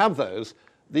 Once you have those,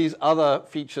 these other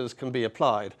features can be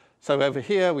applied. So over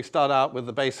here, we start out with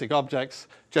the basic objects,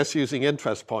 just using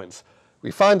interest points.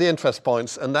 We find the interest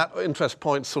points, and that interest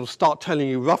points sort of start telling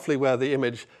you roughly where the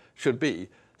image should be.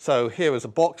 So here is a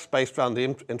box based around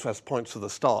the interest points of the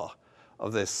star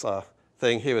of this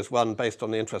thing. Here is one based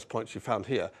on the interest points you found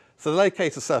here. So they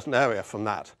locate a certain area from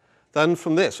that. Then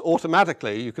from this,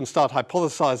 automatically, you can start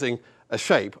hypothesizing a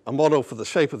shape, a model for the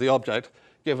shape of the object,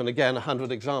 given, again,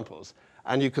 100 examples.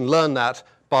 And you can learn that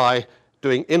by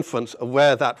doing inference of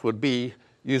where that would be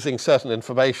using certain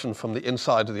information from the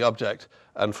inside of the object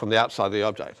and from the outside of the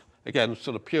object. Again,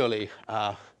 sort of purely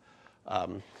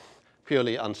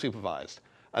unsupervised.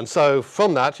 And so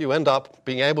from that, you end up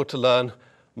being able to learn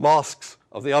masks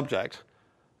of the object,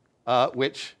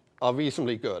 which are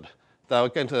reasonably good. They're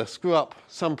going to screw up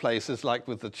some places, like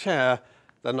with the chair.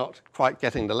 They're not quite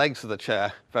getting the legs of the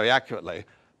chair very accurately.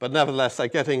 But nevertheless, they're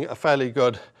getting a fairly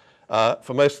good,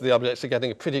 for most of the objects, they're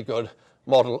getting a pretty good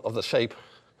model of the shape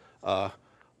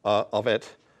of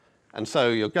it. And so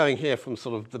you're going here from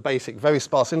sort of the basic, very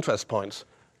sparse interest points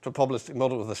to a probabilistic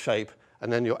model of the shape,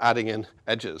 and then you're adding in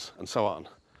edges and so on.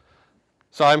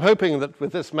 So I'm hoping that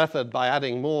with this method, by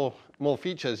adding more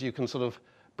features, you can sort of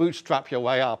bootstrap your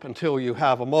way up until you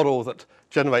have a model that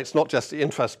generates not just the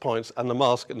interest points and the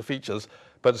mask and the features,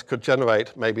 but it could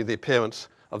generate maybe the appearance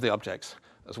of the objects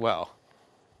as well.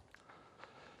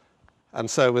 And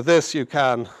so with this, you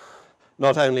can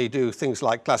not only do things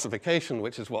like classification,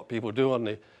 which is what people do on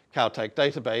the Caltech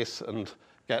database, and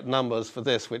get numbers for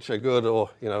this which are good or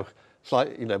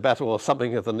slightly better or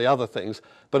something than the other things,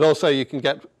 but also you can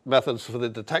get methods for the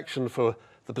detection for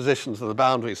the positions of the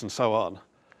boundaries and so on.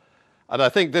 And I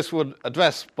think this would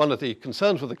address one of the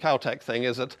concerns with the Caltech thing,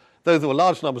 is that though there were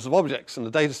large numbers of objects in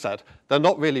the data set, they're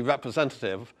not really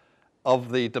representative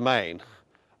of the domain.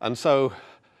 And so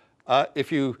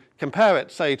if you compare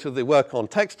it, say, to the work on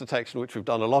text detection, which we've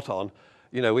done a lot on,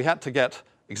 we had to get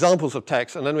examples of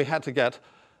text, and then we had to get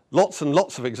lots and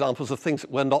lots of examples of things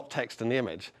that were not text in the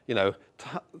image.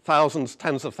 Thousands,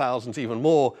 tens of thousands, even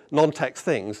more non-text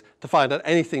things to find out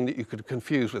anything that you could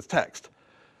confuse with text.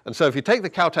 And so if you take the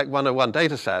Caltech 101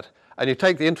 data set, and you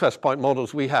take the interest point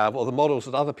models we have, or the models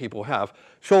that other people have,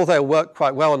 sure, they'll work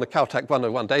quite well on the Caltech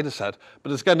 101 data set, but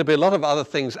there's going to be a lot of other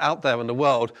things out there in the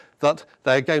world that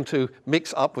they're going to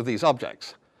mix up with these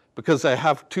objects, because they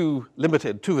have too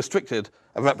limited, too restricted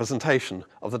a representation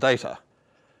of the data.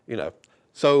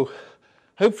 So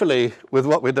hopefully, with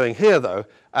what we're doing here, though,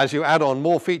 as you add on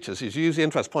more features, as you use the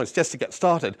interest points just to get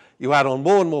started, you add on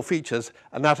more and more features,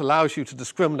 and that allows you to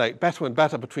discriminate better and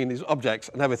better between these objects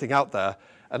and everything out there.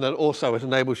 And then also it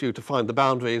enables you to find the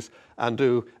boundaries and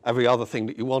do every other thing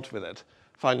that you want with it.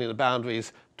 Finding the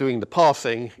boundaries, doing the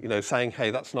parsing, saying,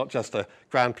 hey, that's not just a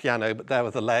grand piano, but there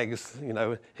are the legs,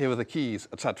 here are the keys,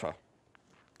 etc.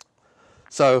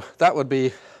 So that would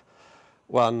be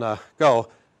one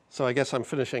goal. So I guess I'm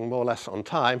finishing more or less on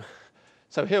time.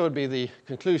 So here would be the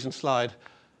conclusion slide.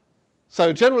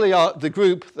 So generally, the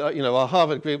group, our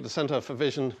Harvard group, the Center for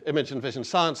Image and Vision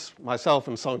Science, myself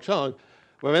and Song Chong,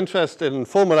 we're interested in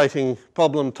formulating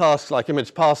problem tasks like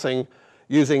image parsing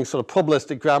using sort of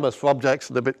probabilistic grammars for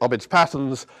objects and image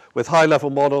patterns with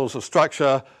high-level models of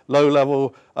structure,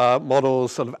 low-level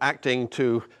models sort of acting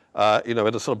to, in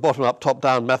a sort of bottom-up,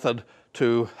 top-down method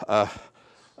to,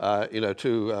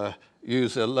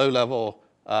 use a low-level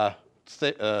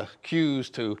cues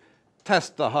to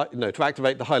test the to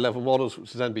activate the high-level models,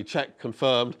 which will then be checked,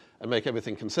 confirmed, and make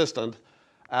everything consistent.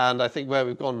 And I think where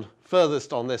we've gone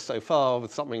furthest on this so far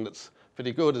with something that's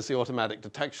pretty good is the automatic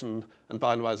detection and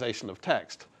binarization of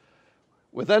text.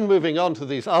 We're then moving on to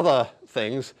these other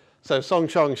things. So Song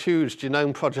Chong's huge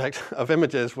genome project of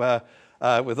images where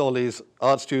with all these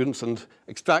art students and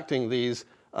extracting these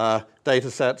data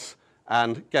sets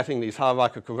and getting these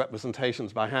hierarchical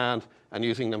representations by hand and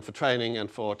using them for training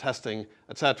and for testing,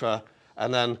 etc.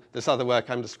 And then this other work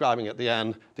I'm describing at the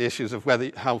end, the issues of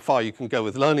how far you can go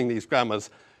with learning these grammars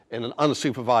in an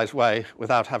unsupervised way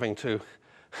without having to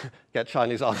get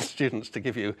Chinese art students to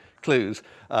give you clues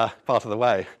part of the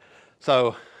way.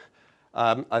 So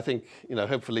I think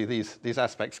hopefully these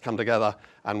aspects come together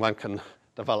and one can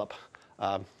develop,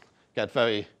 get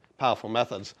very powerful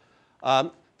methods.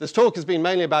 This talk has been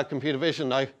mainly about computer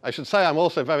vision. I should say I'm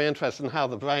also very interested in how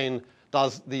the brain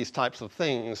does these types of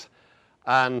things.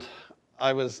 And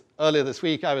earlier this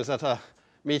week, I was at a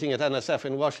meeting at NSF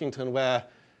in Washington where,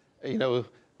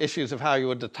 issues of how you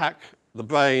would attack the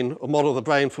brain or model the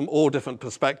brain from all different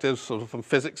perspectives, sort of from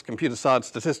physics, computer science,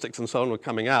 statistics, and so on, were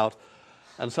coming out.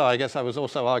 And so I guess I was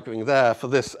also arguing there for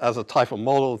this as a type of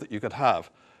model that you could have.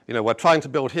 We're trying to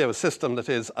build here a system that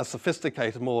is as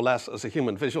sophisticated, more or less, as a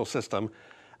human visual system,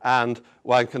 and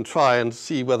one can try and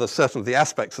see whether certain of the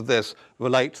aspects of this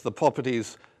relate to the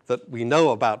properties that we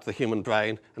know about the human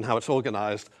brain and how it's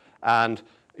organized, and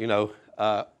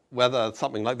whether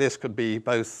something like this could be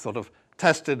both sort of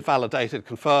tested, validated,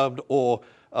 confirmed, or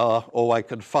I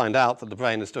could find out that the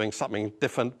brain is doing something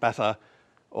different, better,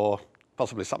 or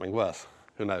possibly something worse.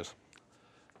 Who knows?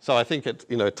 So I think it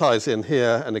ties in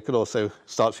here, and it could also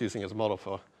start using as a model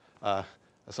for a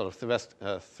sort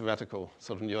of theoretical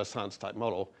sort of neuroscience type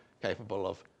model capable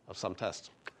of some tests.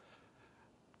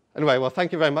 Anyway, well,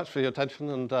 thank you very much for your attention,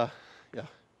 and yeah.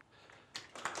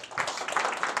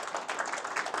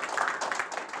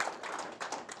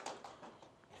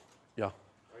 Yeah.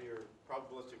 Are your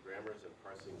probabilistic grammars and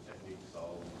parsing techniques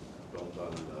all built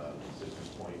on systems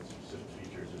points or system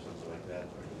features or something like that,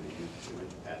 or do they use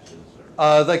image patches?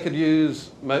 Or? They could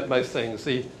use most things.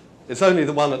 It's only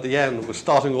the one at the end was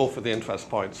starting off with the interest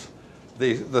points.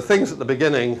 The things at the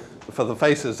beginning for the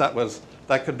faces, that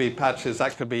could be patches,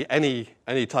 that could be any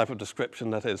type of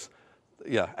description that is,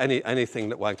 anything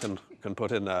that one can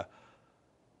put in there.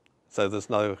 So there's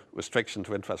no restriction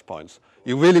to interest points.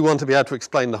 You really want to be able to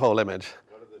explain the whole image.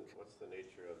 What's the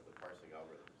nature of the parsing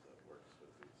algorithms that works with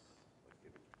these? Like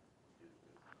you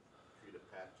treat a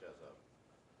patch as a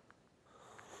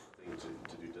thing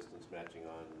to do distance matching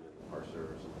on in the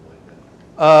parser or something like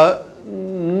that?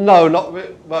 No, not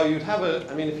really. Well, you'd have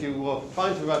if you were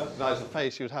trying to recognize a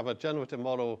face, you'd have a generative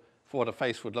model for what a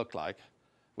face would look like,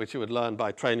 which you would learn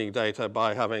by training data,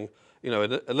 by having, a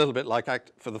little bit like,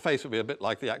 for the face would be a bit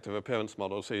like the active appearance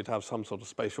model, so you'd have some sort of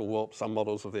spatial warp, some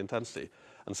models of the intensity,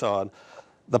 and so on.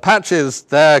 The patches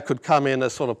there could come in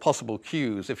as sort of possible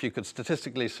cues. If you could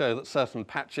statistically show that certain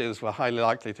patches were highly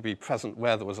likely to be present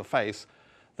where there was a face,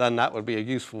 then that would be a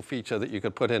useful feature that you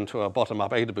could put into a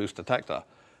bottom-up ADA-boost detector.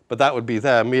 But that would be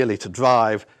there merely to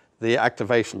drive the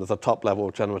activation of the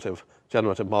top-level generative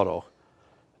model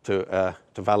to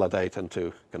validate and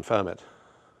to confirm it.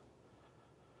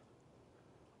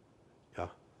 Yeah.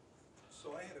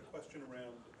 So I had a question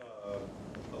around,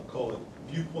 I'll call it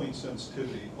viewpoint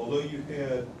sensitivity. Although you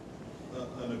had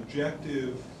an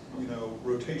objective,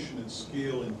 rotation and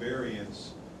scale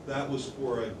invariance, that was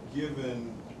for a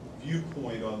given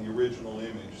viewpoint on the original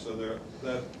image. So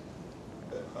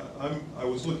I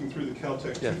was looking through the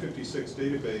Caltech 256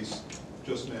 database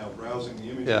just now, browsing the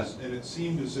images, and it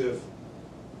seemed as if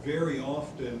very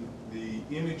often the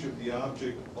image of the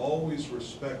object always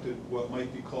respected what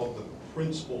might be called the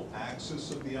principal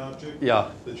axis of the object. Yeah.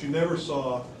 That you never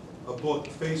saw a book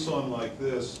face on like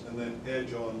this and then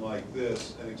edge on like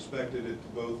this and expected it to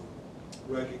both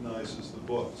recognize as the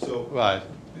book. So right.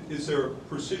 Is there a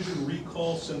precision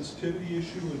recall sensitivity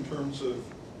issue in terms of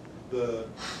the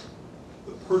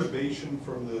perturbation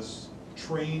from this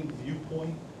trained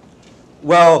viewpoint?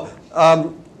 Well,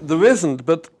 there isn't,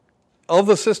 but of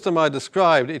the system I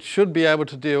described, it should be able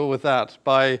to deal with that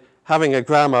by having a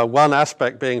grammar, one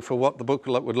aspect being for what the book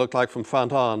would look like from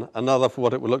front on, another for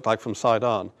what it would look like from side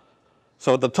on.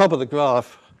 So at the top of the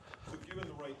graph, so given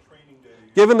the right training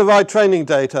data, given the right training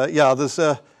data, yeah, there's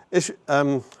a issue. I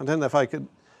don't know if I could.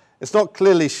 It's not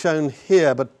clearly shown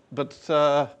here, but those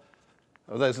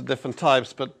are different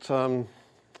types. But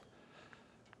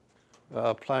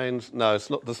planes, no, it's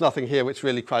not. There's nothing here which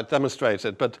really quite demonstrates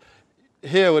it. But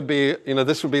here would be,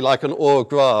 this would be like an OR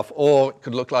graph, or it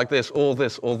could look like this, or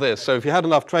this, or this. So if you had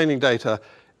enough training data,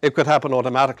 it could happen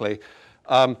automatically.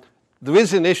 There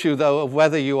is an issue, though, of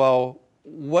whether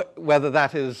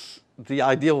that is the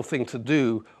ideal thing to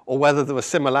do, or whether there are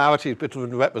similarities between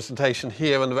the representation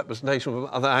here and the representation from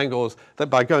other angles that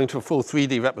by going to a full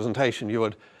 3D representation you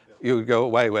would go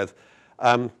away with.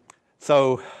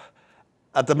 So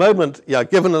at the moment, yeah,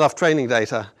 given enough training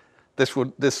data,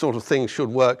 this sort of thing should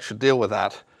work, should deal with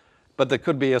that. But there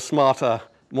could be a smarter,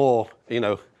 more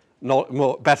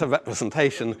better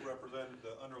representation. represented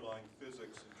the underlying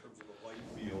physics in terms of the light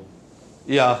field.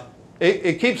 Yeah,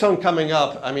 it keeps on coming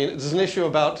up. I mean, there's an issue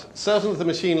about certain of the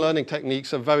machine learning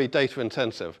techniques are very data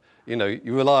intensive. You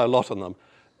rely a lot on them.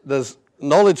 There's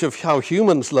knowledge of how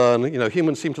humans learn.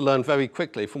 Humans seem to learn very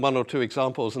quickly from one or two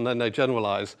examples, and then they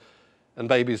generalize. And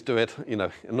babies do it,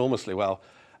 enormously well.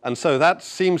 And so that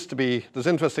seems to be, there's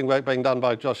interesting work being done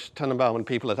by Josh Tenenbaum and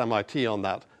people at MIT on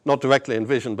that, not directly in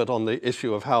vision, but on the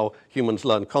issue of how humans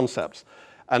learn concepts.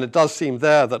 And it does seem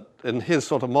there that in his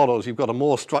sort of models, you've got a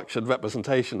more structured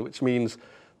representation, which means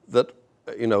that,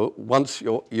 once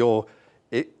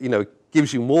it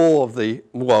gives you more of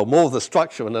the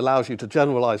structure and allows you to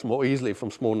generalize more easily from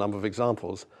small number of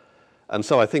examples. And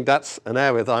so I think that's an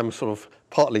area that I'm sort of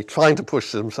partly trying to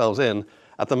push themselves in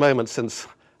at the moment, since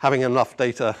having enough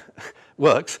data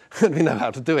works and we know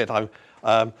how to do it.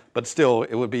 But still,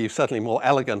 it would be certainly more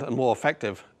elegant and more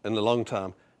effective in the long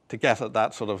term to get at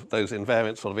that sort of those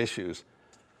invariant sort of issues.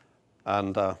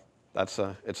 And it's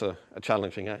a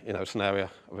challenging, it's an area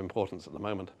of importance at the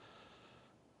moment.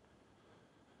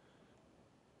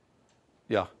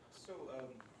 Yeah. So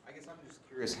I guess I'm just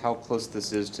curious how close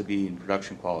this is to being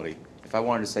production quality. If I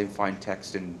wanted to say find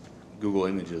text in Google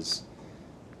Images,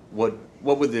 what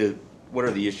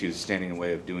are the issues standing in the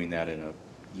way of doing that in a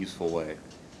useful way?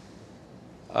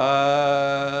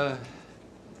 I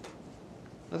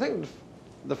think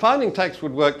the finding text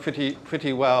would work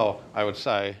pretty well, I would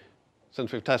say,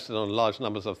 since we've tested on large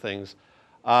numbers of things.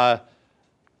 There's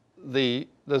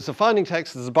the finding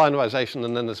text, there's the binarization,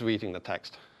 and then there's reading the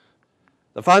text.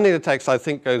 The finding the text, I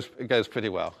think, goes pretty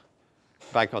well.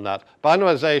 Bank on that.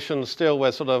 Binarization, still,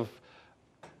 we're sort of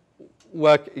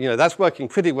that's working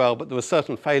pretty well, but there were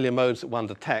certain failure modes that one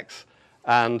detects.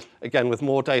 And again, with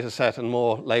more data set and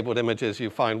more labeled images, you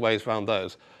find ways around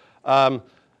those. The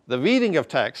reading of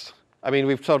text, I mean,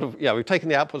 we've taken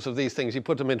the outputs of these things, you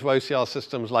put them into OCR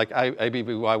systems like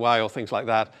ABBYY or things like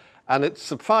that, and it's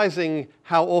surprising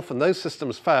how often those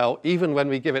systems fail, even when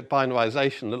we give it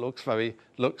binarization that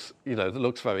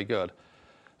looks very good.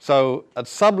 So at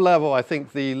some level, I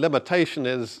think the limitation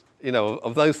is,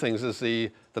 of those things is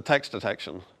the text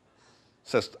detection,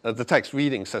 the text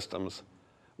reading systems,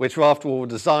 which were after all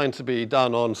designed to be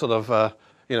done on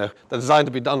they're designed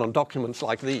to be done on documents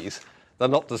like these. They're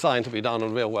not designed to be done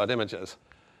on real-world images.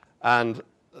 And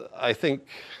I think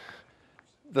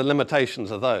the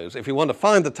limitations are those. If you want to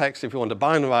find the text, if you want to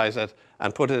binarize it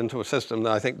and put it into a system,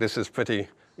 then I think this is pretty,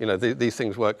 these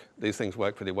things work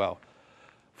pretty well.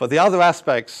 For the other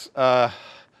aspects,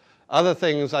 other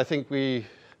things I think we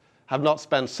have not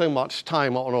spent so much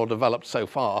time on or developed so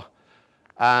far.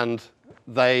 And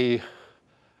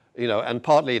and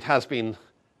partly it has been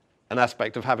an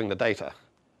aspect of having the data.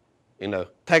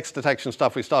 Text detection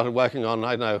stuff we started working on,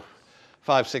 I don't know,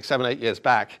 5, 6, 7, 8 years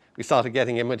back. We started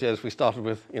getting images. We started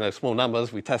with small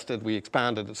numbers. We tested. We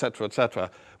expanded, et cetera, et cetera.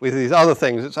 With these other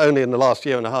things, it's only in the last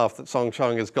year and a half that Song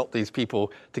Chong has got these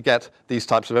people to get these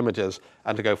types of images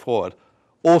and to go forward.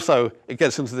 Also, it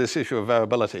gets into this issue of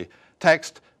variability.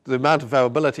 Text, the amount of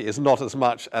variability is not as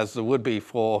much as there would be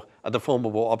for a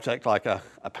deformable object like a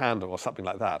panda or something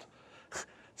like that.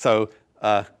 So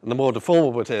the more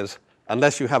deformable it is,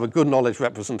 unless you have a good knowledge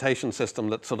representation system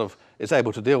that sort of is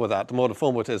able to deal with that, the more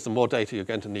deformable it is, the more data you're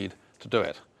going to need to do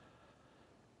it.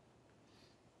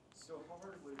 So how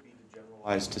hard would it be to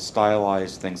generalize to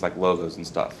stylize things like logos and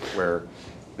stuff, where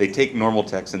they take normal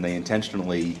text and they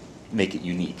intentionally make it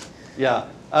unique? Yeah,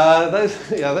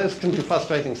 those can be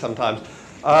frustrating sometimes.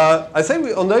 I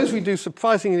say on those we do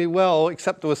surprisingly well,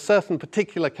 except there were certain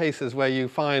particular cases where you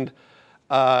find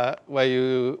where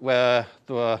there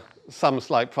were some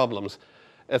slight problems.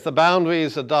 If the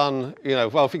boundaries are done,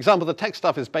 well, for example, the text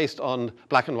stuff is based on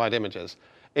black and white images.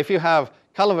 If you have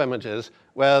color images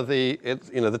where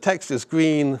the text is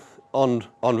green on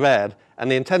red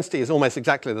and the intensity is almost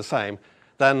exactly the same,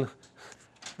 then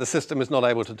the system is not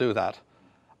able to do that.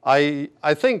 I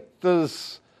think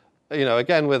there's,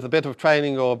 again, with a bit of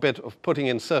training or a bit of putting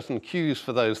in certain cues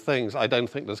for those things, I don't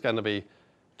think there's going to be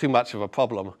too much of a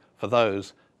problem for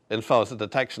those as far as the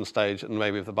detection stage and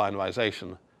maybe the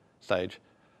binarization stage.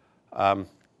 But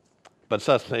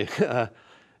certainly,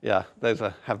 those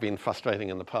have been frustrating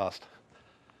in the past.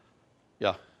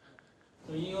 Yeah?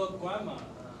 So in your grammar,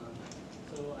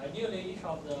 so ideally each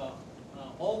of the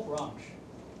all branch,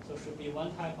 so should be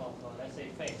one type of, let's say,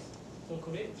 face. So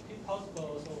could it be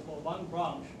possible, so for one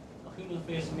branch, a human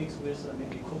face mixed with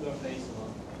maybe cougar face or?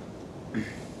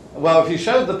 Well, if you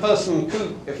showed the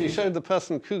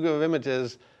person cougar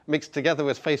images mixed together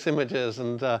with face images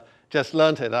and just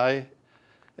learnt it,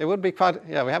 it would be quite.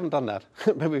 Yeah, we haven't done that.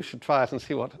 Maybe we should try it and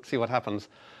see what happens.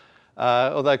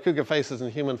 Although cougar faces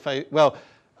and human face. Well,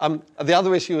 the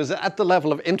other issue is that at the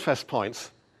level of interest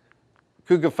points,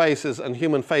 cougar faces and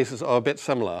human faces are a bit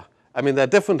similar. I mean, they're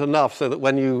different enough so that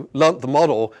when you learnt the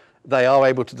model, they are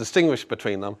able to distinguish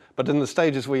between them. But in the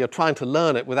stages where you're trying to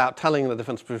learn it without telling the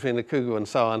difference between the cougar and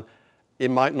so on, it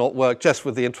might not work just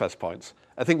with the interest points.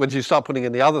 I think when you start putting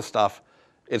in the other stuff,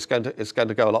 it's going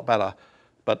to go a lot better.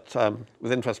 But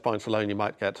with interest points alone, you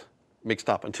might get mixed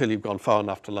up until you've gone far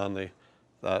enough to learn the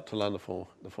full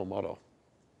model.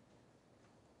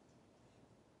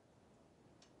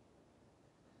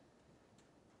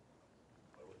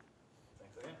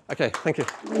 Thanks again. Okay, thank you.